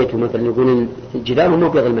يمدح بيته مثلا يقول الجدار مو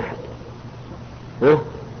بيظلم أحد،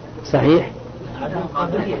 صحيح؟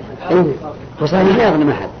 وصحيح لا يظلم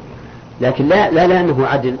أحد، لكن لا لأنه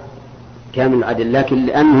عدل كامل العدل، لكن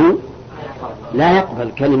لأنه لا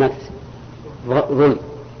يقبل كلمة ظلم،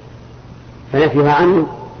 فنفيها عنه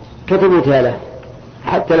كثبتها له،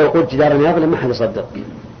 حتى لو قلت جدارا يظلم ما حد يصدق.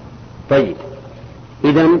 طيب،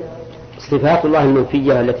 إذن صفات الله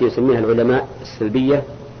المنفية التي يسميها العلماء السلبية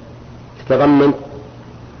تتضمن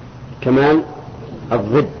كمال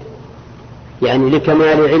الضد، يعني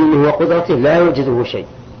لكمال علمه وقدرته لا يوجده شيء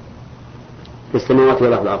في السماوات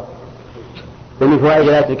ولا في الأرض. ومن فوائد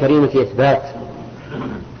الآية الكريمة إثبات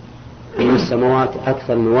أن السماوات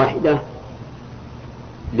أكثر من واحدة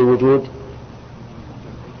لوجود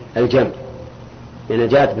الجمع، لأن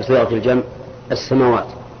جاءت بصيغة الجمع السماوات،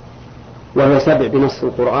 وهي 7 بنص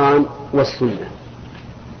القرآن والسنة.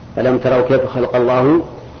 ألم تروا كيف خلق الله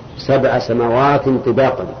 7 سماوات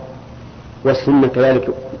طباقا، والسنة كذلك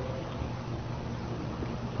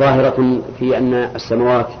ظاهرة في أن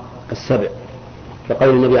السماوات 7، كقول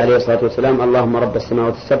النبي عليه الصلاة والسلام اللهم رب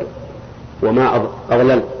السماوات 7 وما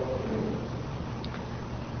أضلل.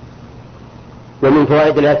 ومن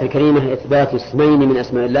فوائد الآية الكريمة إثبات اسمين من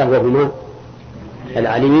أسماء الله وهما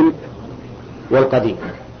العليم والقدير،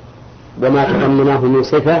 وما تضمناه من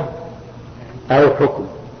صفة أو حكم،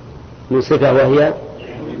 من صفة وهي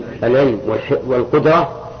العلم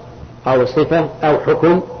والقدرة، أو صفة أو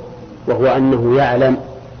حكم وهو أنه يعلم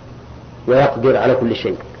ويقدر على كل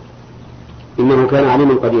شيء، إنه كان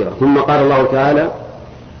عليما قديرا. ثم قال الله تعالى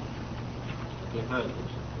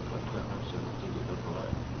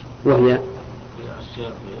وهي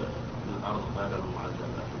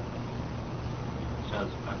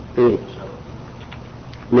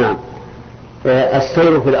نعم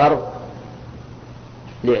السير في الأرض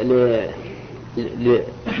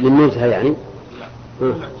للنزهة يعني.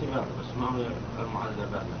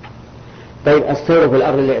 طيب، السير في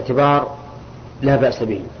الأرض للاعتبار لا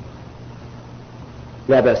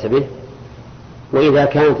بأس به، وإذا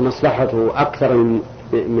كانت مصلحته أكثر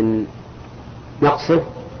من نقصه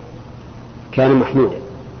كان محمودا،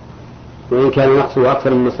 وإن كان نقصه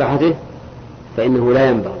أكثر من مصلحته فإنه لا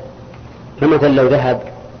ينبغي. فمثلا لو ذهب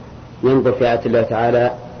ينظر في آيات الله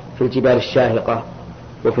تعالى في الجبال الشاهقة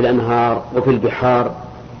وفي الأنهار وفي البحار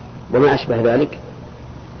وما أشبه ذلك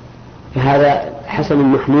فهذا حسن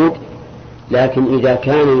محمود، لكن إذا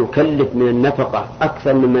كان يكلف من النفقة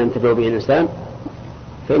أكثر مما ينتفع به الإنسان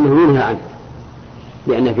فإنه ينهى عنه،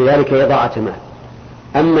 لأن في ذلك إضاعة مال.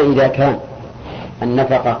 أما إذا كان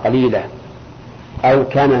النفقة قليلة أو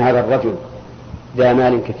كان هذا الرجل ذا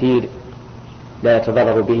مال كثير لا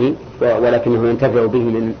يتضرر به ولكنه ينتفع به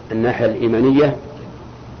من الناحية الإيمانية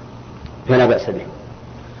فلا بأس به.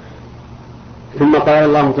 ثم قال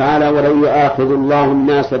الله تعالى ولو يؤاخذ الله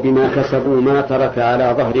الناس بما كسبوا ما ترك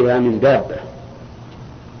على ظهرها من دابة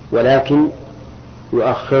ولكن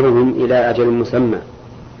يؤخرهم إلى أجل مسمى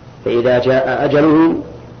فإذا جاء أجلهم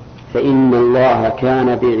فإن الله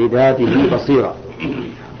كان بعباده بصيرا.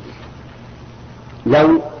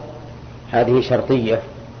 لو هذه شرطية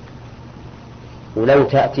ولو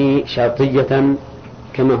تأتي شرطية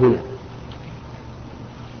كما هنا،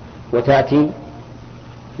 وتأتي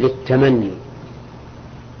للتمني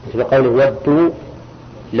مثل قوله ودوا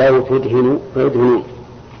لو تدهنوا فيدهنون،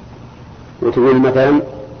 وتقول مثلا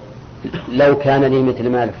لو كان لي مثل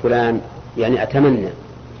مال فلان، يعني أتمنى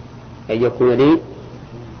أن يكون لي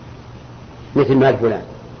مثل مال فلان،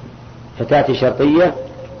 فتأتي شرطية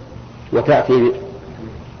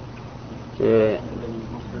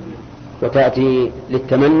وتأتي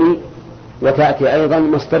للتمني، وتأتي أيضا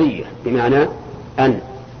مصدرية بمعنى أن.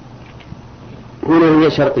 هنا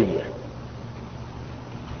هي شرطية.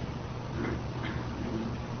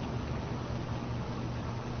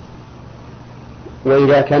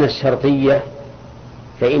 وإذا كانت شرطية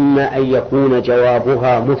فإما أن يكون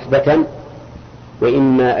جوابها مثبتا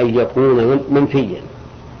وإما أن يكون منفيا.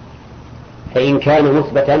 فإن كان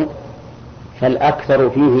مثبتا فالأكثر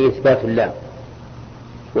فيه إثبات اللام،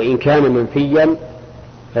 وإن كان منفيا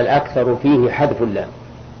فالأكثر فيه حذف اللام.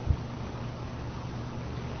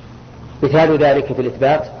 مثال ذلك في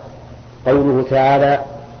الإثبات قوله تعالى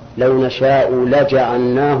لو نشاء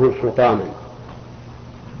لجعلناه حطاما.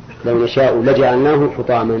 لو نشاء لجعلناه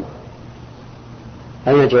حطاما،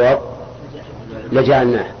 أين الجواب؟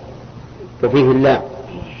 لجعلناه، وفيه اللام.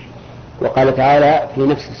 وقال تعالى في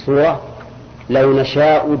نفس السورة لو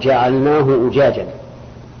نشاء جعلناه أجاجا،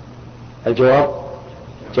 الجواب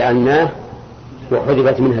جعلناه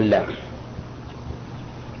وحذفت منها اللام.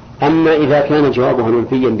 أما إذا كان جوابها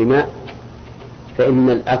منفيا بماء فإن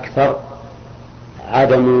الأكثر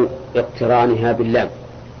عدم اقترانها باللام،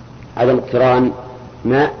 عدم اقتران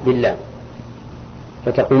ماء باللام.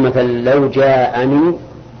 فتقول مثلا لو جاءني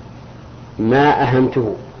ما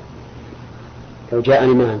أهمته، لو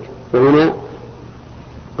جاءني ما أهمته. وهنا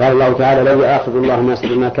قال الله تعالى لو يأخذ الله الناس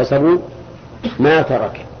بما كسبوا ما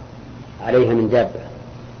ترك عليها من دابة.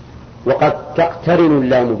 وقد تقترن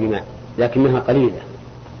اللام بماء لكنها قليلة،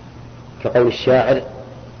 كقول الشاعر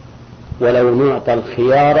ولو نعطى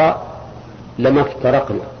الخيار لما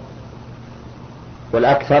افترقنا،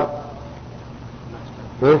 والأكثر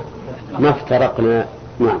ما افترقنا.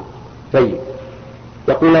 نعم. طيب،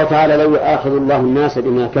 يقول الله تعالى لو يأخذ الله الناس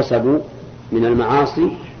بما كسبوا من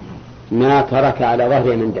المعاصي ما ترك على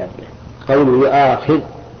ظهره من دابة. قوله يؤاخذ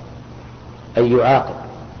أي يعاقب،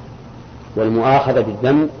 والمؤاخذة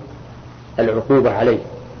بالذنب العقوبة عليه.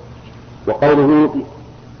 وقوله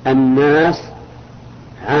الناس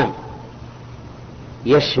عام،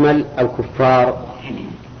 يشمل الكفار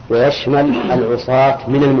ويشمل العصاة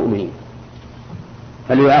من المؤمنين،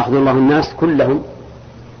 فليؤاخذ الله الناس كلهم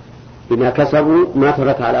بما كسبوا ما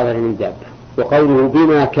ترك على ظهره من دابة. وقوله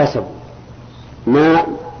بما كسبوا ما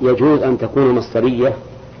يجوز أن تكون مصدرية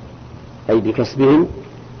أي بكسبهم،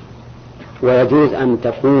 ويجوز أن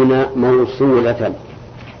تكون موصولة،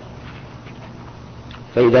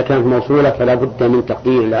 فإذا كانت موصولة فلا بد من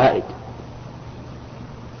تقدير العائد،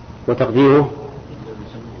 وتقديره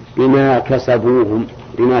بما كسبوه.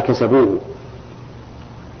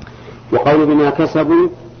 وقول بما كسبوا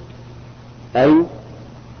أي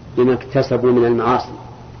بما اكتسبوا من المعاصي.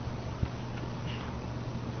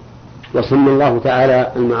 وسمى الله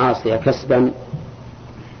تعالى المعاصي كسبا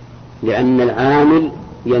لأن العامل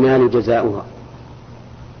ينال جزاؤها،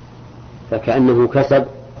 فكأنه كسب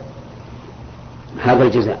هذا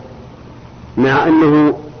الجزاء، مع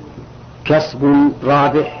أنه كسب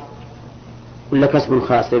رابح ولا كسب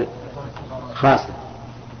خاسر.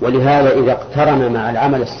 ولهذا إذا اقترن مع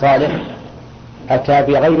العمل الصالح أتى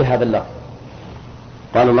بغير هذا اللفظ.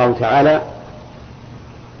 قال الله تعالى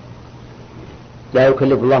لا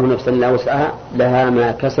يكلف الله نفسا إلا وسعها لها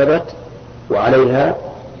ما كسبت وعليها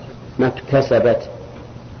ما اكتسبت،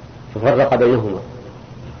 ففرق بينهما.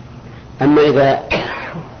 أما إذا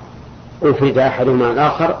أفرد أحدهما عن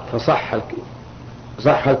الآخر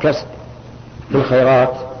فصح الكسب في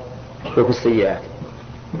الخيرات وفي السيئات.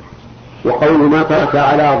 وقول ما ترك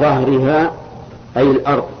على ظهرها أي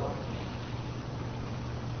الأرض.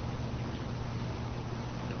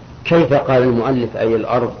 كيف قال المؤلف أي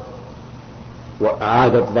الأرض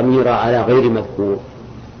وأعاد الضمير على غير مذكور؟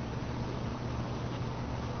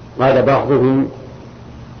 قال بعضهم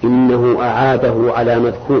إنه أعاده على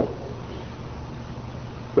مذكور،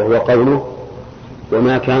 وهو قوله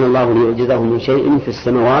وما كان الله ليعجزه من شيء في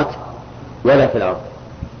السماوات ولا في الأرض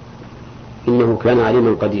إنه كان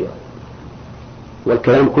عليما قديرا.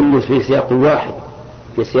 والكلام كله في سياق واحد،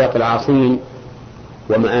 في سياق العاصين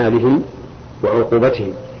ومآلهم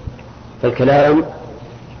وعقوبتهم، فالكلام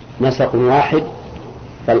نسق واحد،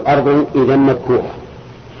 فالأرض إذا مذكورة.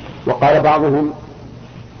 وقال بعضهم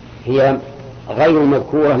هي غير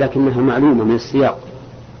مذكورة لكنها معلومة من السياق،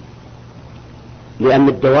 لأن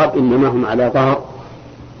الدواب إنما هم على ظهر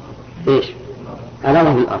على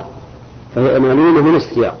ظهر الأرض، فهي معلومة من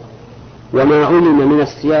السياق، وما علم من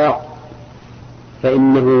السياق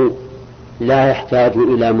فإنه لا يحتاج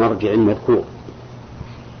إلى مرجع مذكور.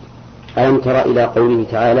 ألم تر إلى قوله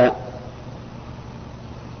تعالى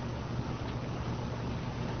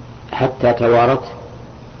حتى توارت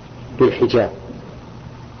بالحجاب.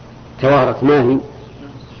 توارت ما هي؟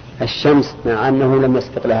 الشمس، مع أنه لم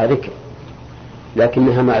يسبق لها ذكر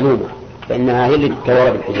لكنها معلومة، فإنها هي التي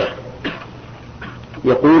توارت بالحجاب.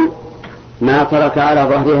 يقول ما ترك على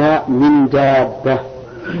ظهرها من دابة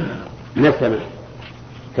نسمة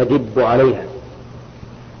تدب عليها.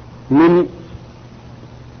 من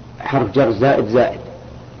حرف جر زائد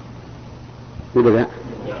ولا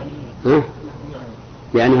لا؟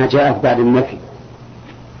 لأنها جاءت بعد النفي.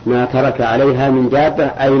 ما ترك عليها من دابة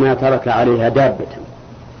أي ما ترك عليها دابة،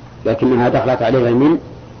 لكنها دخلت عليها من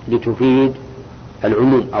لتفيد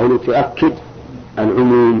العموم أو لتؤكد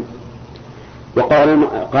العموم. وقال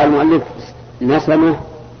المؤلف نسمة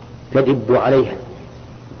تدب عليها.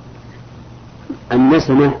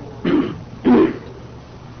 النسمة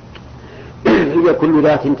هي كل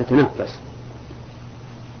ذات تتنفس،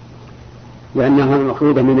 لأنها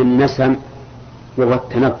مأخوذة من النسم وهو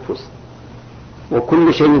التنفس،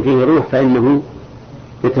 وكل شيء فيه روح فإنه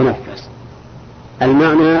يتنفس.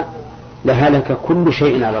 المعنى لهلك كل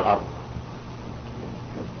شيء على الأرض.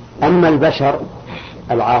 أما البشر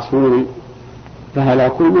العاصون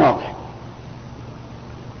فهلاكهم واضح،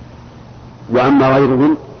 وأما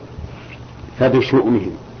غيرهم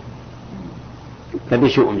فبشؤمهم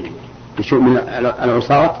بشؤم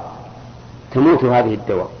العصاة تموت هذه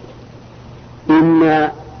الدواب،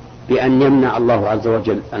 إما بأن يمنع الله عز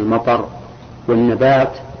وجل المطر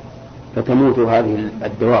والنبات فتموت هذه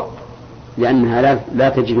الدواب لأنها لا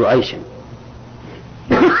تجد عيشا،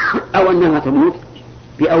 أو أنها تموت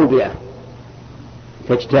بأوبئة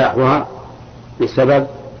تجتاحها بسبب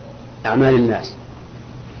أعمال الناس.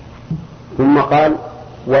 ثم قال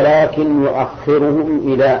ولكن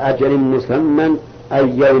يؤخرهم إلى أجل مسمى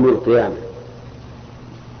أي يوم القيامة.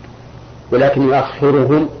 ولكن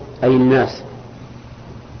يؤخرهم أي الناس،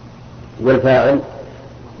 والفاعل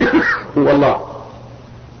هو الله،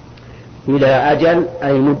 إلى أجل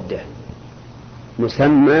أي مدة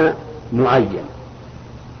مسمى معين،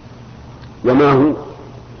 وما هو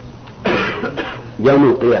يوم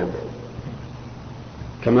القيامة،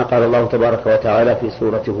 كما قال الله تبارك وتعالى في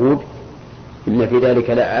سورة هود إن في ذلك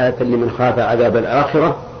لآية لمن خاف عذاب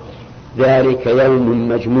الآخرة ذلك يوم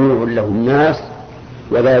مجموع له الناس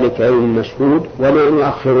وذلك يوم مشهود وما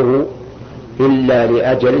نؤخره إلا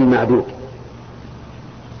لأجل معدود.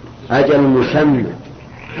 أجل مسمى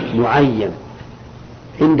معين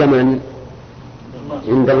عند من؟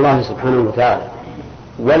 عند الله سبحانه وتعالى،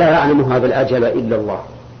 ولا يعلم هذا الأجل إلا الله،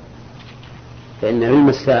 فإن علم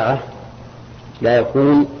الساعة لا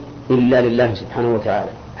يكون إلا لله سبحانه وتعالى،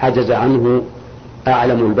 حجز عنه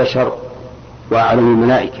أعلم البشر وأعلم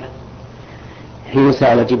الملائكة. حين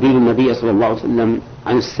سأل جبريل النبي صلى الله عليه وسلم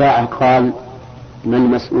عن الساعة قال ما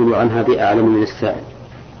المسؤول عنها بأعلم من السائل.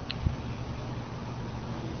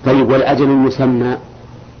 طيب والأجل المسمى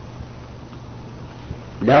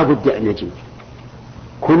لا بد أن يجي،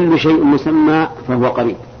 كل شيء مسمى فهو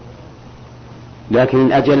قريب، لكن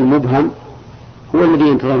الأجل المبهم هو الذي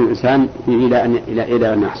ينتظر الإنسان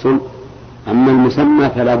إلى أن يحصل، أما المسمى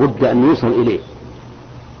فلا بد أن يوصل إليه.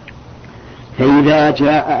 فإذا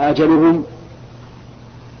جاء أجلهم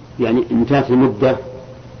يعني انتهت المدة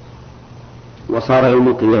وصار يوم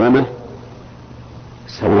القيامة،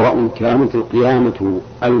 سواء كانت القيامة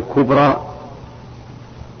الكبرى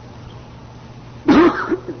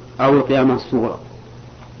أو القيامة الصغرى.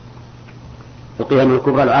 القيامة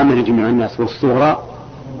الكبرى العامة لجميع الناس، والصغرى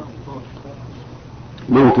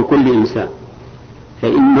موت كل إنسان،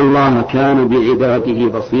 فإن الله كان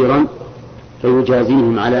بعباده بصيرا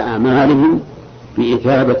فيجازيهم على أعمالهم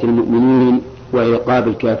بإثابة المؤمنين وعقاب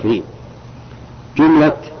الكافرين.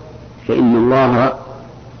 جملة فإن الله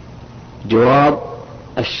جواب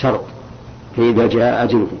الشرط فإذا جاء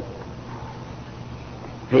أجله.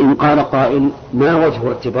 فإن قال قائل ما وجه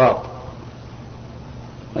ارتباط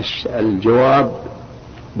الجواب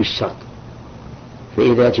بالشرط؟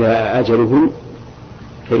 فإذا جاء أجلهم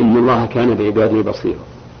فإن الله كان بعباده بصيرا،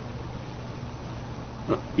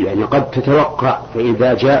 يعني قد تتوقع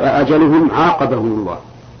فإذا جاء أجلهم عاقبهم الله،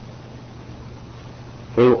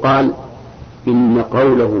 فيقال إن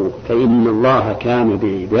قوله فإن الله كان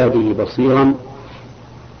بعباده بصيرا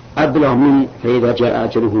أبلغ من فإذا جاء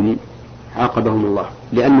أجلهم عاقبهم الله،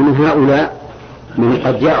 لأن من هؤلاء من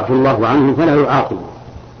قد يعفو الله عنه فلا يعاقب،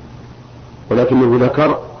 ولكنه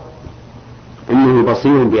ذكر أنه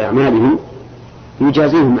بصير بأعمالهم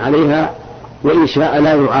يجازيهم عليها، وإن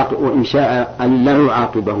شاء أن لا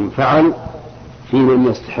يعاقبهم فعل في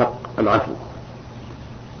من يستحق العفو.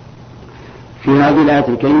 في هذه الآية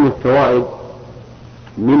الكريمة فوائد،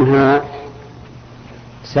 منها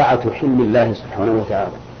سعة حلم الله سبحانه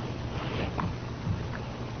وتعالى،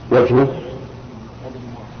 وجهه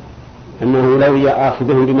أنه لو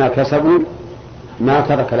يأخذهم بما كسبوا ما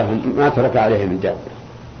ترك عليهم من دابة،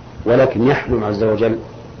 ولكن يحلم عز وجل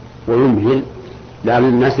ويمهل لعل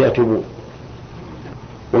الناس يتوبون.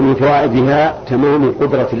 ومن فوائدها تمام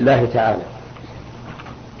قدرة الله تعالى،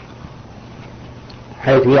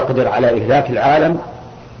 حيث يقدر على إهلاك العالم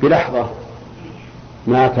بلحظة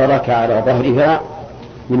ما ترك على ظهرها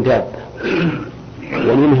من دابة.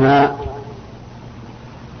 ومنها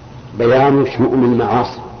بيان شؤم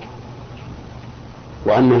المعاصي،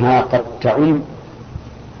 وأنها قد تعم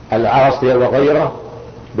العاصي وغيره،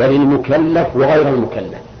 بل المكلف وغير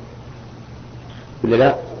المكلف، ولا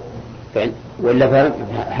لا؟ ولا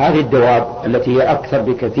هذه الدواب التي هي أكثر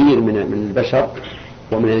بكثير من البشر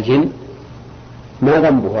ومن الجن ما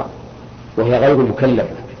ذنبها وهي غير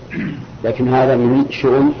مكلفة، لكن هذا من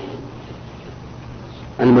شؤم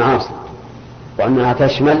المعاصي، وأنها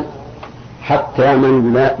تشمل حتى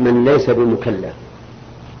من ليس بمكلف.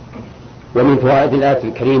 ومن فوائد الآية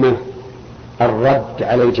الكريمة الرد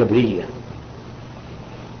على الجبرية،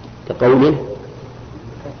 كقوله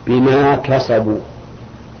بما كسبوا،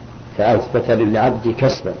 فأثبت للعبد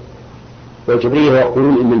كسبا. والجبرية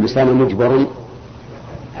يقولون إن الإنسان مجبر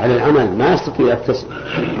على العمل، ما يستطيع الكسب،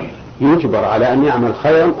 يجبر على أن يعمل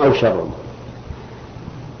خيرا أو شرا.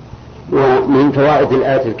 ومن فوائد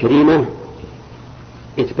الآية الكريمة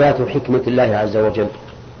إثبات حكمة الله عز وجل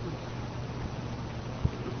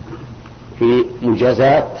في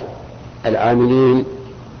مجازات العاملين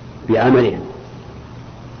بعملهم،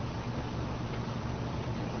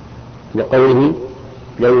 لقوله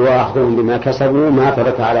لو يؤاخذهم بما كسبوا ما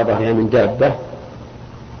ترك على ظهرها من دابة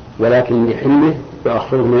ولكن لحلمه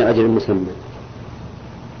يؤخرهم من أجل مسمى.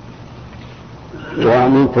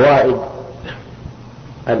 ومن فوائد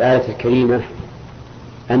الآية الكريمة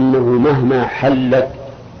أنه مهما حلت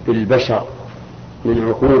بالبشر من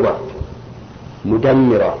عقوبة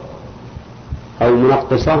مدمرة أو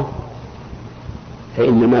منقصة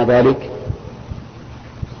فإنما ذلك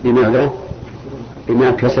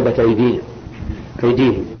بما كسبت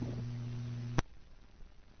أيديهم